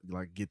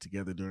like get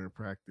together during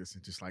practice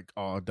and just like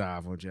all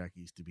dive on Jack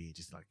Easterby and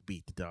just like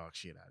beat the dog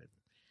shit out of him.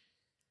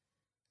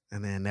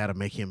 And then that'll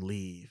make him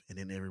leave and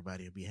then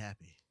everybody will be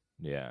happy.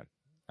 Yeah.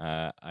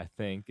 I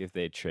think if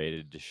they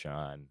traded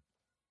Deshaun,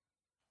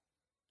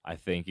 I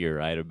think you're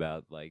right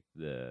about like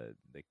the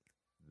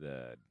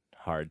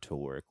hard to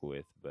work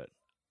with, but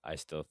I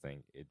still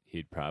think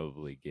he'd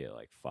probably get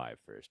like 5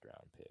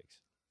 first-round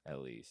picks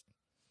at least.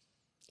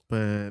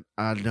 But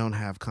I don't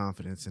have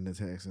confidence in the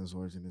Texans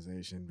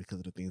organization because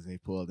of the things they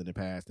pulled in the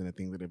past and the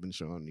things that have been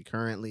showing me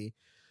currently.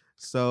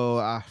 So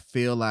I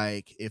feel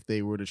like if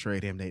they were to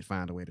trade him, they'd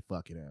find a way to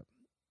fuck it up.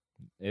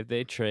 If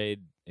they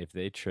trade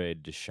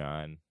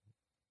Deshaun,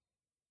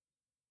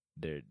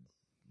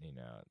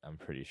 I'm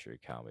pretty sure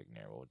Cal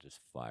McNair will just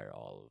fire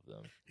all of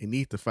them. He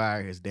needs to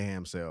fire his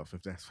damn self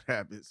if that's what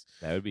happens.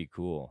 That would be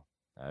cool.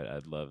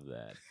 I'd love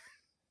that.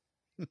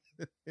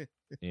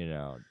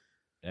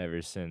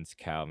 Ever since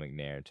Cal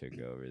McNair took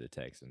over, the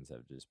Texans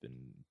have just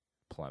been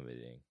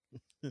plummeting.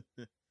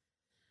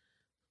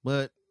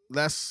 But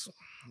that's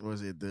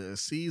was it? The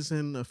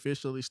season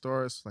officially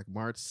starts like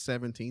March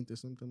 17th or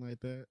something like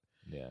that.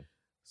 Yeah.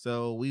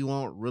 So we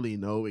won't really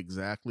know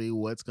exactly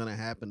what's gonna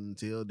happen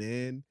until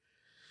then.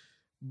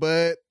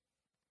 But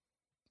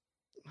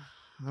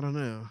I don't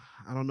know.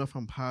 I don't know if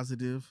I'm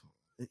positive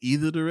in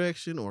either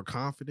direction or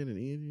confident in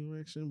either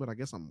direction, but I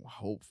guess I'm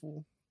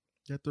hopeful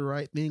that the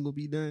right thing will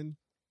be done.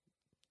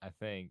 I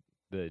think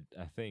the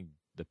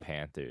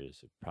Panthers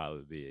would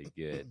probably be a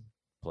good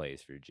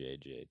place for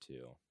JJ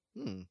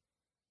too.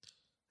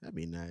 That'd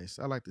be nice.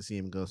 I like to see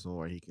him go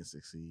somewhere he can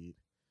succeed.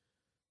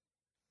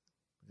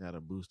 Got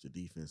to boost the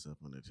defense up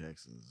on the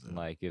Texans.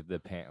 Like if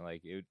the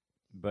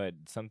but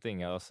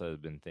something else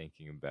I've been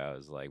thinking about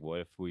is like, what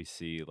if we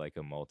see like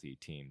a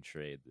multi-team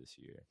trade this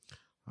year?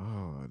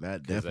 Oh,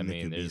 that 'Cause,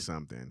 definitely could be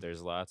something.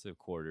 There's lots of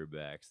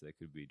quarterbacks that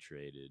could be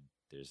traded.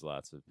 There's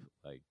lots of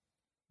like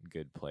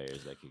good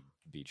players that could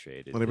be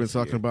traded. Well, they've been this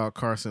talking year. about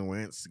Carson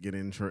Wentz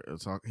getting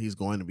he's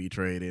going to be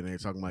traded. And they're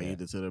talking about Yeah.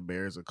 either to the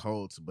Bears or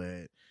Colts,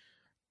 but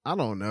I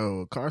don't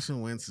know.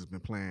 Carson Wentz has been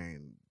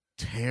playing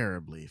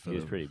terribly. He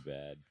was pretty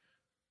bad.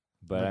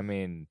 But I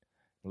mean,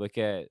 look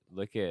at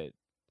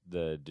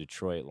the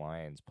Detroit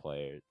Lions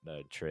player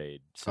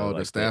trade. So,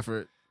 the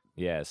Stafford.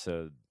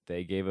 So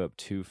they gave up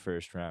 2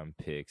 first-round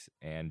picks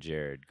and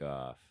Jared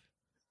Goff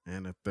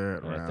And a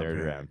third and round a third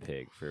pick. round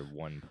pick for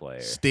one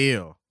player.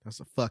 Steal. That's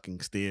a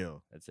fucking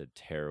steal. That's a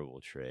terrible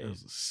trade. It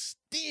was a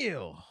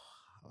steal.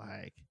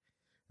 Like,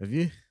 if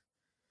you,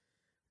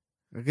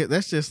 okay,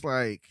 that's just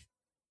like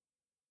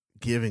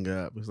giving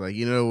up. It's like,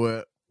 you know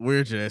what?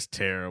 We're just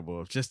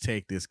terrible. Just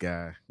take this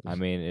guy. I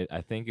mean,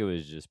 I think it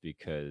was just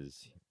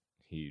because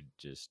he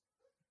just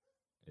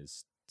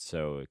is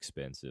so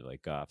expensive.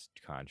 Like Goff's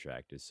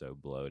contract is so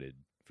bloated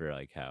for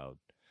like how.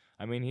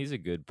 I mean, he's a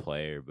good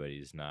player, but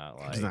he's not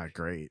like. He's not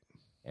great.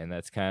 And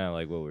that's kind of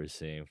like what we're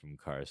seeing from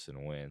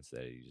Carson Wentz,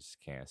 that he just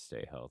can't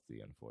stay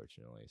healthy,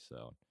 unfortunately.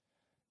 So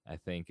I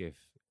think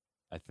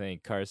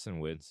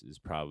Carson Wentz is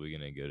probably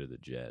going to go to the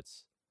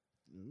Jets.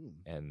 Ooh.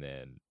 And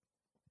then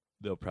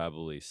they'll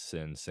probably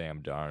send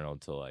Sam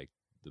Darnold to like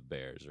the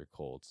Bears or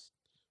Colts.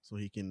 So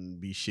he can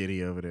be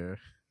shitty over there.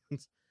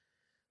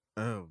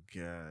 Oh,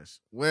 gosh.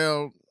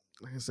 Well,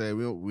 like I said,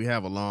 we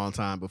have a long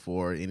time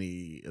before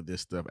any of this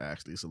stuff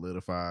actually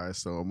solidifies.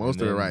 So most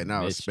of it right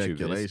now is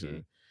speculation.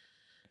 Trubisky.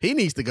 He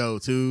needs to go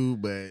too,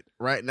 but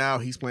right now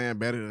he's playing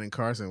better than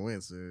Carson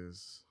Wentz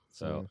is.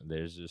 So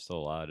there's just a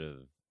lot,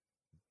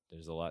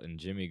 and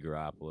Jimmy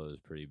Garoppolo is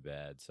pretty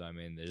bad. So I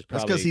mean,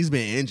 That's because he's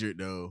been injured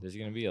though. There's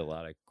gonna be a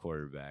lot of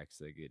quarterbacks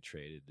that get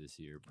traded this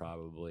year,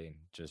 probably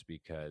just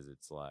because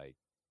it's like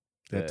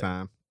That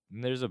time.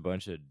 And there's a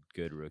bunch of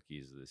good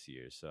rookies this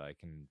year, so I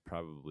can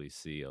probably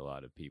see a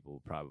lot of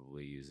people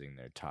probably using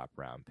their top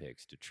round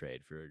picks to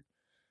trade for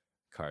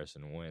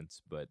Carson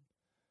Wentz, but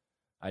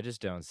I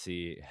just don't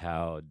see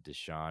how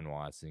Deshaun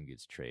Watson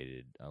gets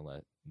traded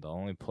unless the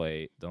only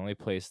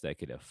place that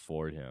could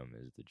afford him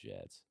is the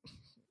Jets.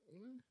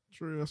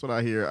 True, that's what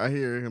I hear. I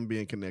hear him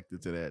being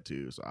connected to that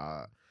too. So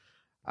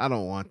I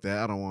don't want that.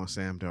 I don't want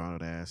Sam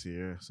Darnold ass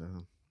here. So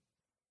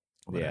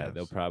yeah,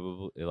 they'll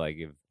probably like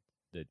if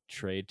the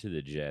trade to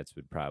the Jets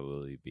would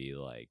probably be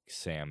like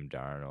Sam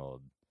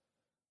Darnold,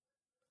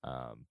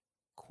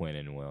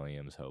 Quinnen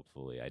Williams.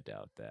 Hopefully, I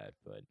doubt that,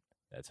 but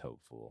that's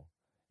hopeful.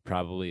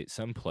 Probably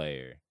some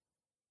player.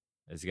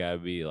 It's got to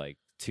be like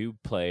 2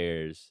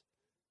 players,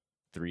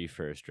 3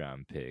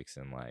 first-round picks,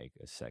 and like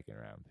a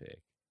second-round pick.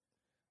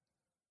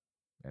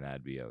 And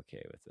I'd be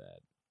okay with that.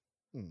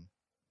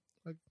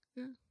 Like,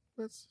 yeah,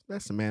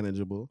 that's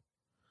manageable.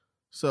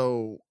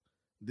 So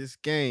this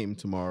game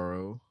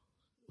tomorrow,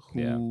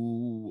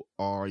 who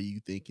are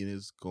you thinking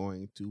is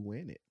going to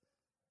win it?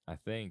 I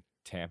think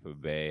Tampa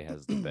Bay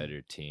has the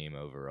better team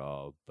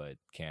overall, but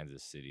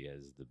Kansas City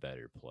has the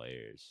better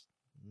players.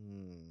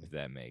 If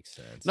that makes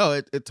sense. No,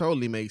 it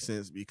totally makes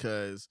sense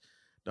because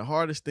the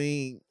hardest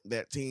thing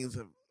that teams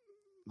have,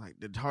 like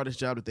the hardest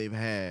job that they've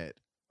had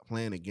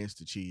playing against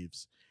the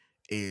Chiefs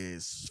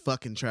is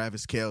fucking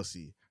Travis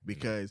Kelce.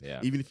 Because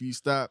even if you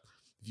stop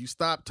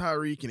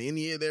Tyreek and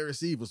any of their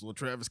receivers, well,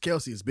 Travis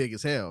Kelce is big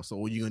as hell. So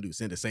what are you gonna do?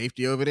 Send a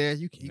safety over there?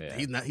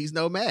 He's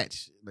no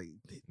match. Like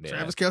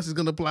Travis Kelce's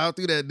gonna plow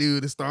through that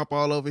dude and stomp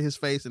all over his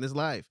face in his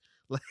life,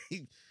 like,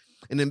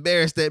 and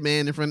embarrass that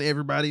man in front of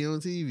everybody on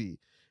TV.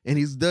 And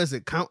he does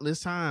it countless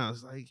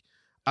times. Like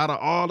out of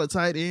all the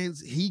tight ends,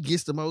 he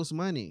gets the most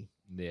money.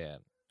 Yeah,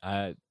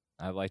 I'd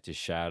like to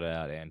shout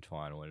out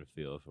Antoine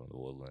Winfield from the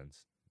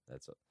Woodlands.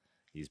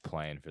 He's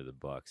playing for the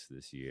Bucks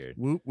this year.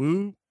 Whoop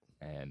whoop.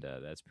 And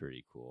that's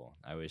pretty cool.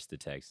 I wish the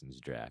Texans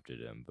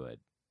drafted him, but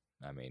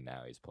I mean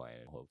now he's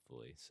playing,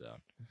 hopefully. So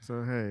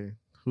hey,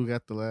 who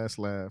got the last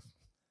laugh?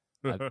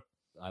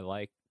 I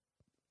like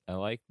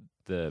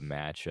the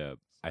matchup.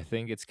 I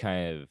think it's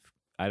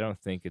I don't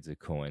think it's a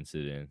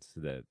coincidence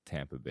that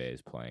Tampa Bay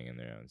is playing in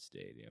their own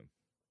stadium.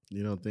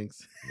 You don't think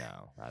so?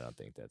 No, I don't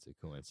think that's a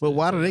coincidence. But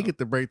why do they get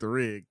to break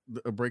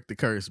the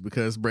curse?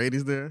 Because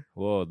Brady's there?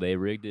 Well, they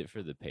rigged it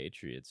for the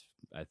Patriots,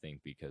 I think,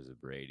 because of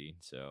Brady.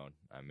 So,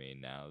 I mean,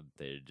 now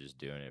they're just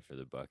doing it for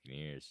the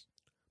Buccaneers.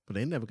 But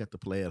they never got to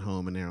play at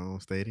home in their own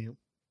stadium.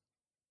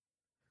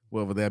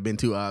 Well, would that have been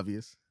too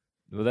obvious?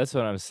 Well, that's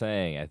what I'm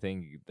saying. I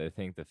think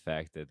the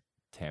fact that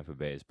Tampa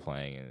Bay is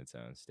playing in its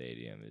own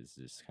stadium is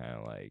just kind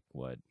of like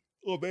what.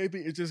 Well, maybe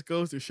it just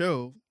goes to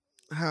show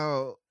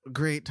how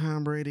great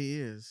Tom Brady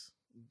is.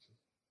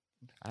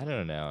 I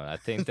don't know. I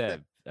think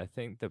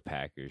the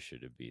Packers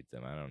should have beat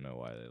them. I don't know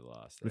why they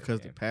lost. That Because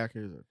game. the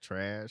Packers are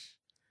trash,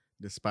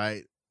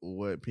 despite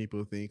what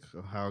people think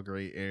of how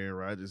great Aaron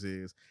Rodgers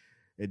is.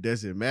 It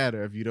doesn't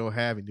matter if you don't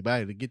have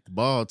anybody to get the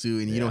ball to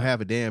and you don't Yeah.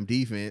 have a damn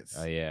defense.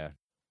 Oh yeah.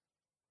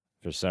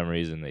 For some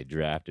reason, they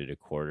drafted a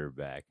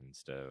quarterback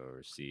instead of a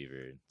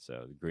receiver,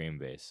 so the Green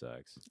Bay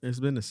sucks. It's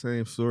been the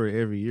same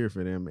story every year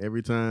for them.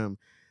 Every time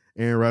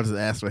Aaron Rodgers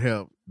asks for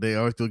help, they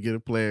always go get a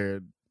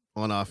player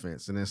on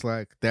offense. And it's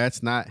like,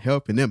 that's not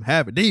helping them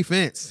have a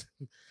defense.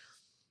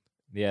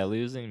 Yeah,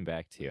 losing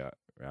back to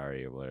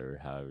Ari or whatever,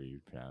 however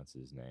you pronounce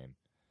his name,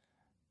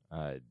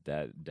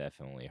 that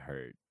definitely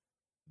hurt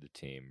the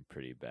team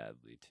pretty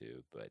badly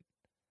too. But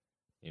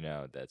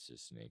that's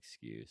just an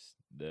excuse.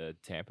 The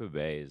Tampa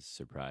Bay is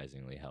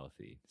surprisingly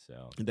healthy,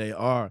 so They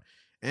are.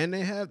 And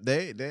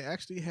they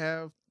actually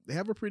have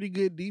a pretty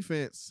good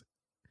defense.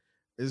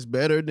 It's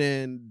better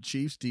than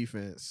Chiefs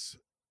defense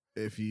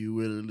if you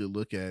really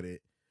look at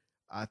it.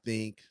 I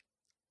think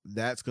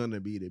that's going to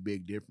be the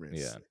big difference.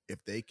 Yeah.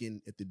 If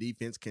the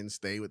defense can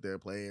stay with their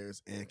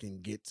players and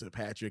can get to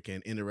Patrick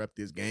and interrupt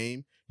this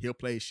game, he'll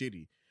play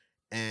shitty.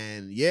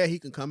 And yeah, he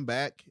can come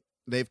back.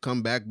 They've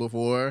come back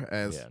before,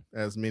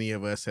 as many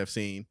of us have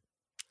seen.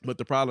 But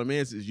the problem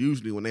is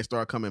usually when they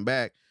start coming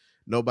back,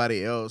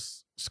 nobody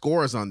else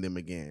scores on them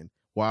again.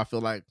 Well, I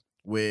feel like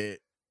with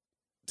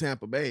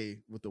Tampa Bay,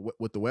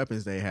 with the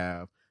weapons they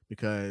have,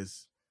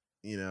 because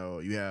you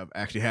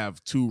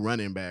have two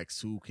running backs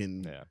who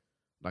can,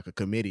 like a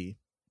committee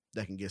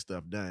that can get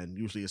stuff done.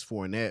 Usually it's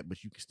Fournette,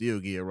 but you can still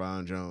get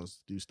Ron Jones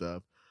to do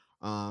stuff.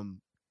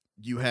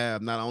 You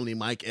have not only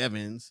Mike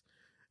Evans.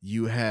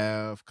 You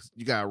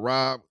got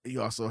Rob.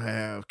 You also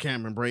have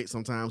Cameron Brate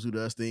sometimes who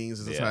does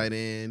things as a tight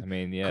end. I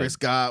mean, yeah. Chris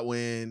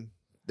Godwin.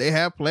 They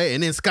have play.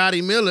 And then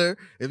Scotty Miller,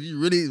 when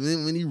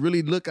you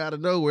really look out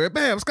of nowhere,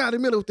 bam, Scotty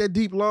Miller with that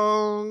deep,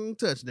 long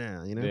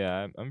touchdown,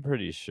 Yeah, I'm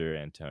pretty sure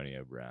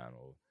Antonio Brown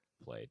will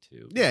play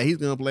too. Yeah, he's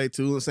going to play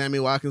too. And Sammy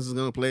Watkins is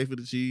going to play for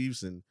the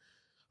Chiefs. And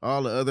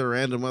all the other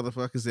random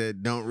motherfuckers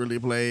that don't really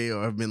play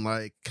or have been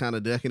like kind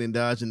of ducking and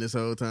dodging this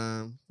whole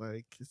time.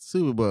 Like, it's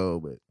Super Bowl,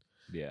 but.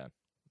 Yeah,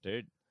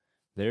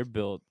 they're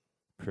built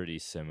pretty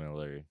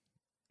similar,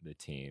 the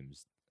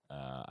teams.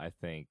 I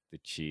think the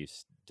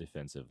Chiefs'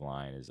 defensive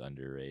line is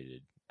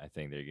underrated. I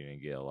think they're going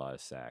to get a lot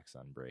of sacks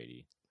on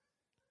Brady.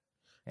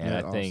 And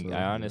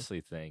I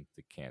honestly think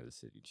the Kansas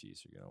City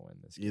Chiefs are going to win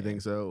this game. You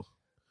think so?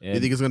 And you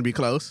think it's going to be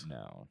close?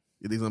 No.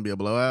 You think it's going to be a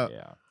blowout?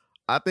 Yeah.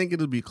 I think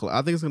it'll be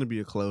I think it's going to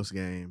be a close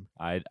game.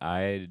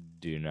 I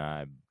do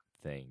not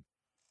think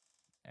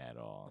at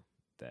all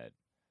that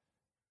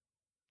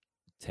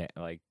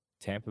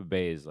Tampa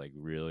Bay is like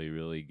really,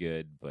 really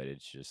good, but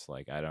it's just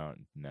like I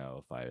don't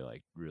know if I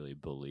like really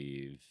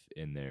believe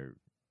in their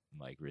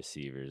like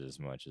receivers as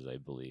much as I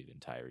believe in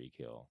Tyreek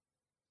Hill.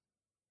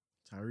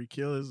 Tyreek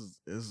Hill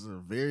is a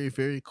very,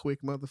 very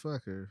quick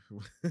motherfucker.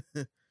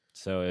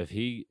 So if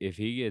he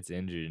gets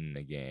injured in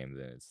the game,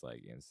 then it's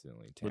like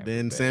instantly Tampa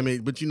Bay.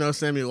 But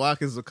Sammy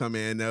Watkins will come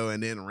in though,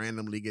 and then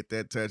randomly get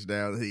that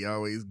touchdown he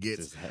always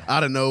gets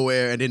out of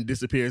nowhere, and then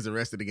disappears the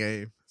rest of the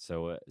game.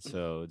 So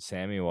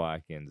Sammy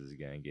Watkins is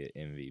gonna get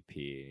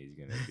MVP, and he's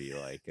gonna be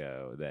like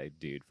that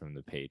dude from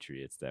the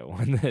Patriots that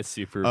won that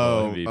Super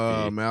Bowl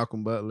MVP.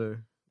 Malcolm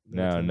Butler.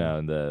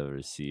 No, the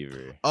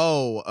receiver.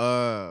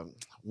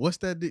 What's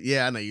that?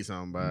 Yeah, I know you're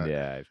talking about.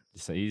 Yeah,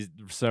 so he's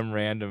some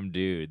random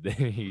dude.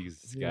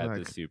 He's got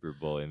the Super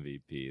Bowl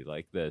MVP,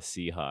 like the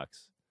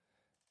Seahawks,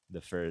 the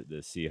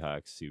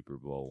Seahawks Super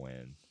Bowl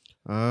win.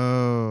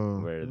 Oh,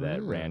 where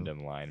that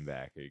random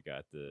linebacker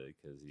got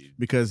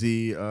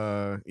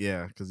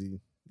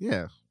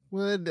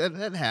Well,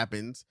 that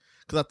happens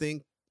because I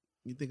think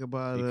you think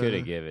about you could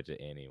have given it to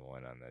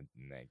anyone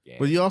in that game.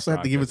 But you also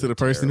have to give it to the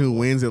person who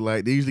wins it.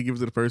 Like they usually give it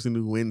to the person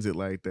who wins it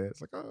like that.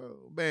 It's like, oh,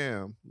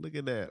 bam, look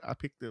at that. I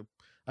picked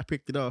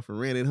it off and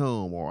ran it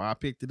home, or I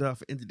picked it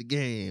off and entered the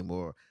game,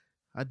 or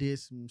I did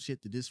some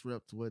shit to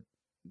disrupt what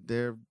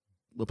their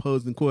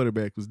opposing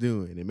quarterback was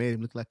doing. It made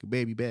him look like a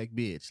baby back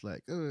bitch.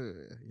 Like,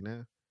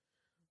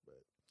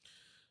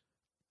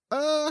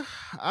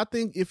 I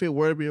think if it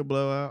were to be a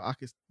blowout, I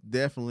could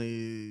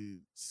definitely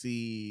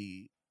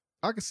see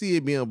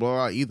it being a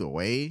blowout either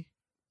way.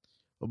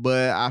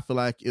 But I feel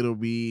like it'll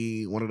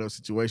be one of those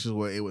situations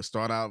where it would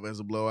start out as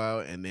a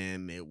blowout and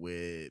then it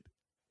would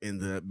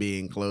end up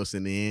being close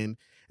in the end.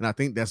 And I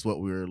think that's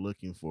what we were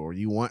looking for.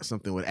 You want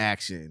something with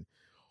action.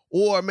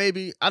 Or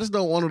maybe I just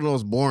don't want one of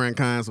those boring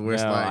kinds where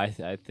it's like...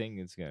 I think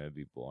it's going to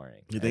be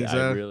boring. You think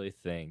so? I really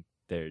think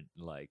they're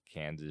like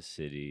Kansas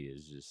City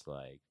is just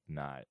like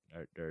not...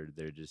 Or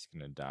they're just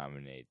going to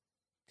dominate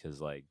because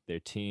like their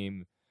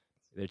team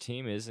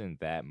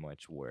isn't that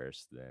much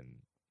worse than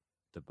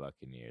the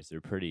Buccaneers.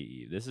 They're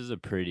pretty. This is a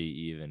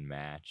pretty even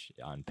match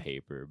on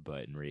paper,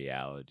 but in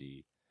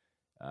reality,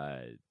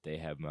 they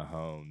have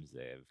Mahomes,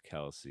 they have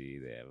Kelsey,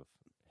 they have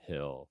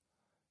Hill,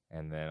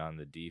 and then on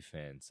the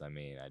defense, I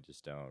mean, I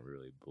just don't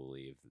really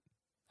believe.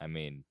 I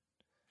mean,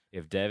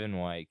 if Devin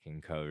White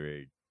can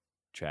cover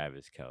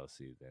Travis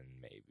Kelsey, then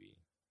maybe,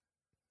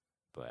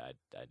 but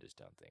I just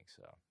don't think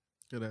so.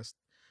 Yeah,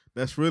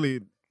 that's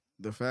really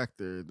the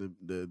factor.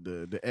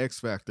 The X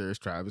factor is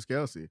Travis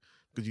Kelsey,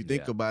 because you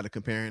think about it,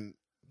 comparing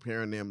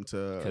them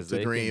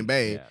to Green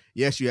Bay. Yeah.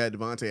 Yes, you had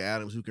Devontae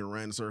Adams who can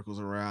run circles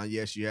around.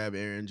 Yes, you have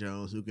Aaron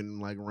Jones who can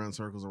like run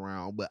circles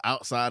around. But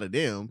outside of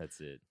them,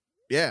 That's it.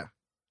 yeah.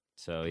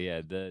 So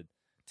yeah, the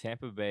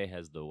Tampa Bay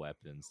has the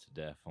weapons to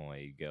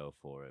definitely go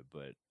for it,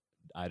 but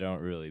I don't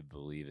really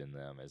believe in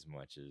them as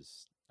much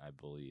as I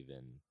believe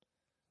in.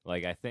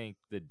 Like, I think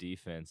the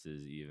defense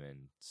is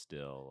even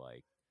still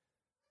like.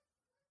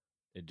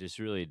 It just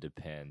really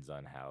depends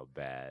on how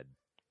bad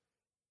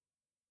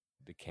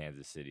the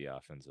Kansas City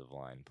offensive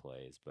line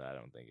plays, but I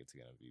don't think it's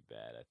going to be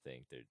bad.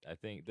 I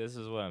think this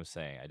is what I'm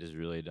saying. I just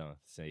really don't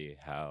see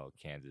how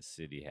Kansas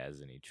City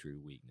has any true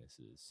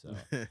weaknesses. So,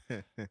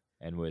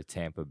 and with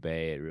Tampa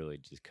Bay, it really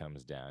just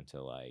comes down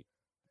to like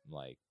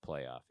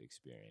playoff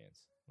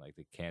experience. Like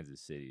the Kansas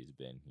City's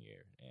been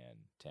here and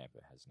Tampa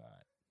has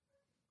not.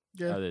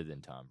 Yeah. Other than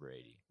Tom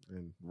Brady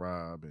and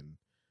Rob, and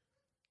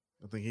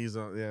I think he's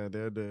on. Yeah,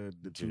 they're the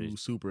two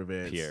super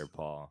vets. Pierre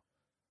Paul.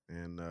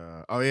 And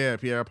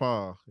Pierre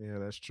Paul. Yeah,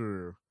 that's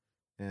true.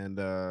 And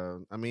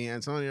I mean,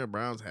 Antonio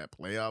Brown's had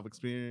playoff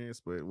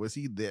experience, but was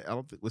he there?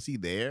 Was he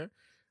there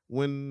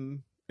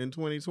when in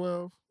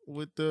 2012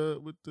 with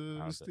the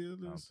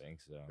Steelers? I don't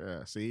think so.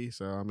 Yeah. See,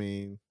 so I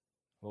mean,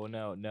 well,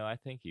 no, I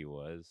think he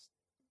was.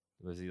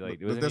 Was he like?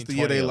 But that's the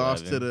year they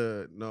lost to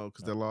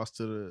because they lost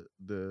to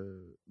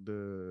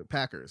the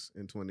Packers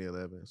in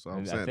 2011. So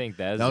I'm saying I think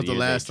that was the the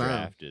last they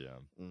time drafted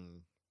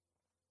him.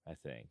 I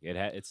think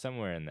it's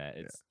somewhere in that.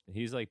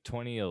 He's like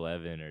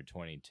 2011 or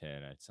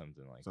 2010 or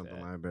something like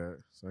that.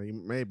 So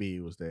maybe he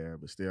was there,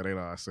 but still they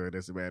lost. So it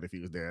doesn't matter if he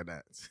was there or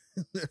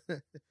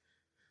not.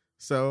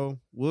 So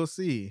we'll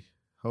see.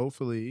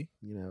 Hopefully,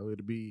 it'll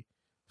be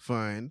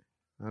fun.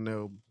 I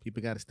know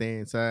people got to stay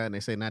inside, and they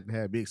say not to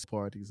have big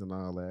parties and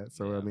all that.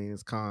 So, I mean,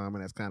 it's calm,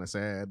 and that's kind of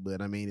sad. But,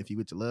 I mean, if you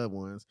with your loved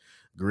ones,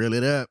 grill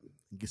it up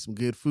and get some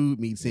good food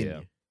meats in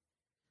you.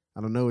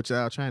 I don't know what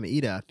y'all trying to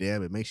eat out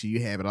there, but make sure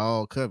you have it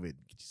all covered.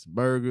 Get you some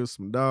burgers,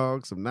 some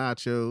dogs, some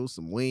nachos,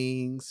 some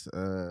wings,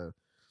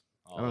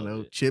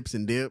 chips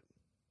and dip.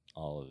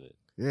 All of it.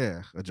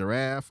 Yeah, a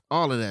giraffe,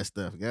 all of that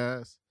stuff,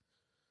 guys.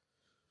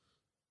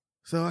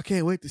 So I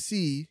can't wait to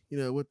see,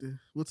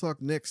 we'll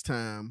talk next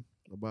time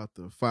about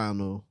the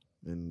final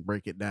and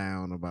break it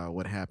down about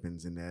what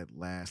happens in that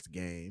last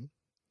game.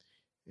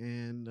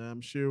 And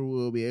I'm sure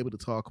we'll be able to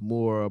talk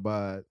more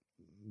about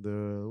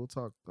we'll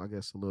talk, I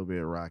guess, a little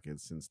bit of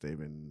Rockets since they've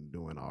been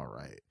doing all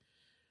right.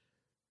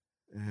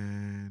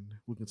 And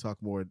we can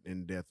talk more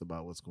in depth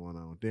about what's going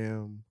on with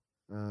them.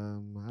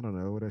 I don't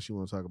know. What else you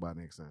want to talk about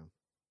next time?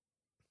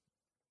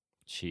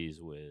 Cheese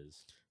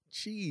whiz.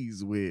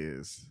 Cheese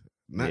whiz.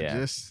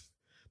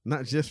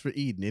 Not just for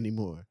eating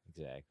anymore.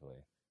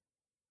 Exactly.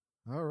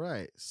 All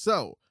right.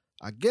 So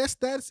I guess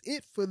that's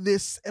it for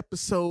this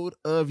episode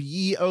of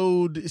Ye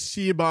Old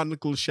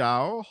Sheebonical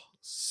Show.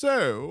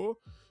 So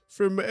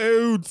from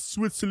old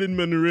Switzerland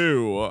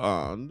Monroe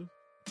on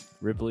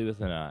Ripley with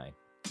an I.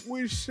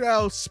 We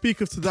shall speak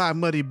of to thy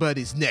muddy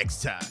buddies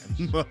next time.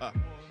 Bye.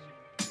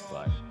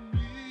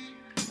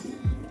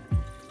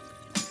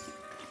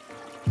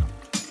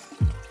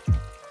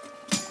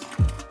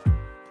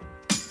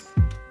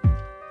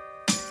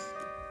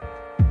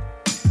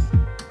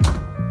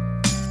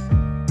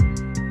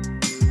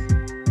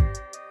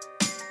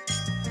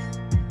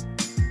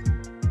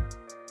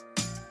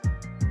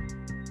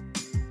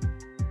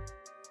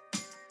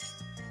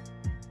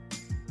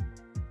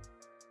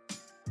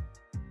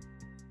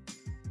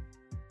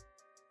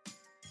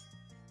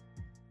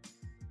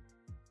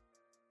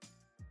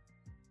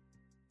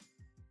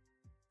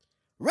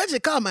 Reggie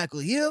Carmichael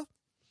here,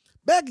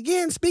 back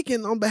again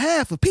speaking on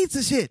behalf of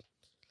Pizza Shit.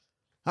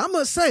 I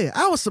must say,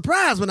 I was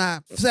surprised when I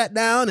sat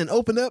down and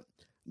opened up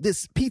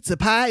this pizza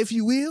pie, if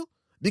you will,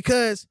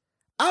 because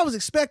I was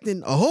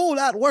expecting a whole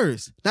lot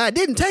worse. Now, it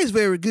didn't taste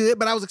very good,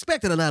 but I was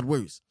expecting a lot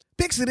worse.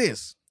 Picture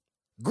this.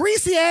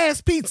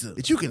 Greasy-ass pizza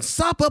that you can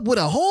sop up with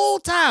a whole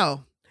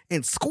towel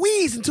and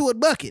squeeze into a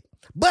bucket.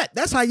 But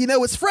that's how you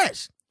know it's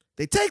fresh.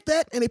 They take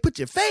that and they put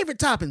your favorite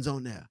toppings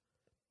on there.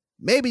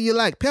 Maybe you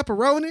like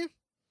pepperoni.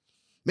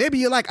 Maybe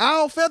you like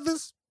owl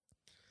feathers.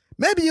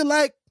 Maybe you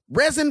like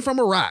resin from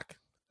a rock.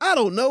 I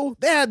don't know.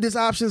 They have these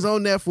options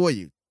on there for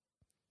you.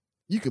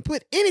 You can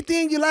put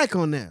anything you like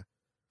on there.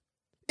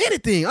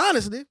 Anything,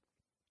 honestly.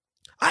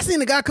 I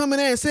seen a guy come in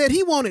there and said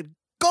he wanted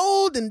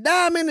gold and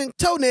diamond and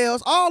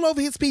toenails all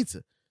over his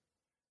pizza.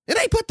 And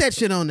they put that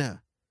shit on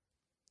there.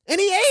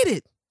 And he ate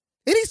it.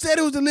 And he said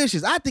it was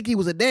delicious. I think he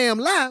was a damn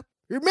lie.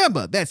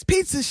 Remember, that's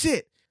Pizza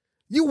Shit.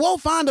 You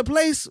won't find a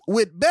place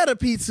with better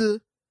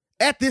pizza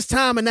at this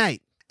time of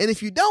night. And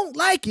if you don't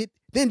like it,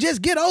 then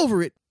just get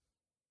over it.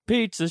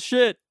 Pizza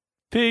shit.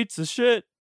 Pizza shit.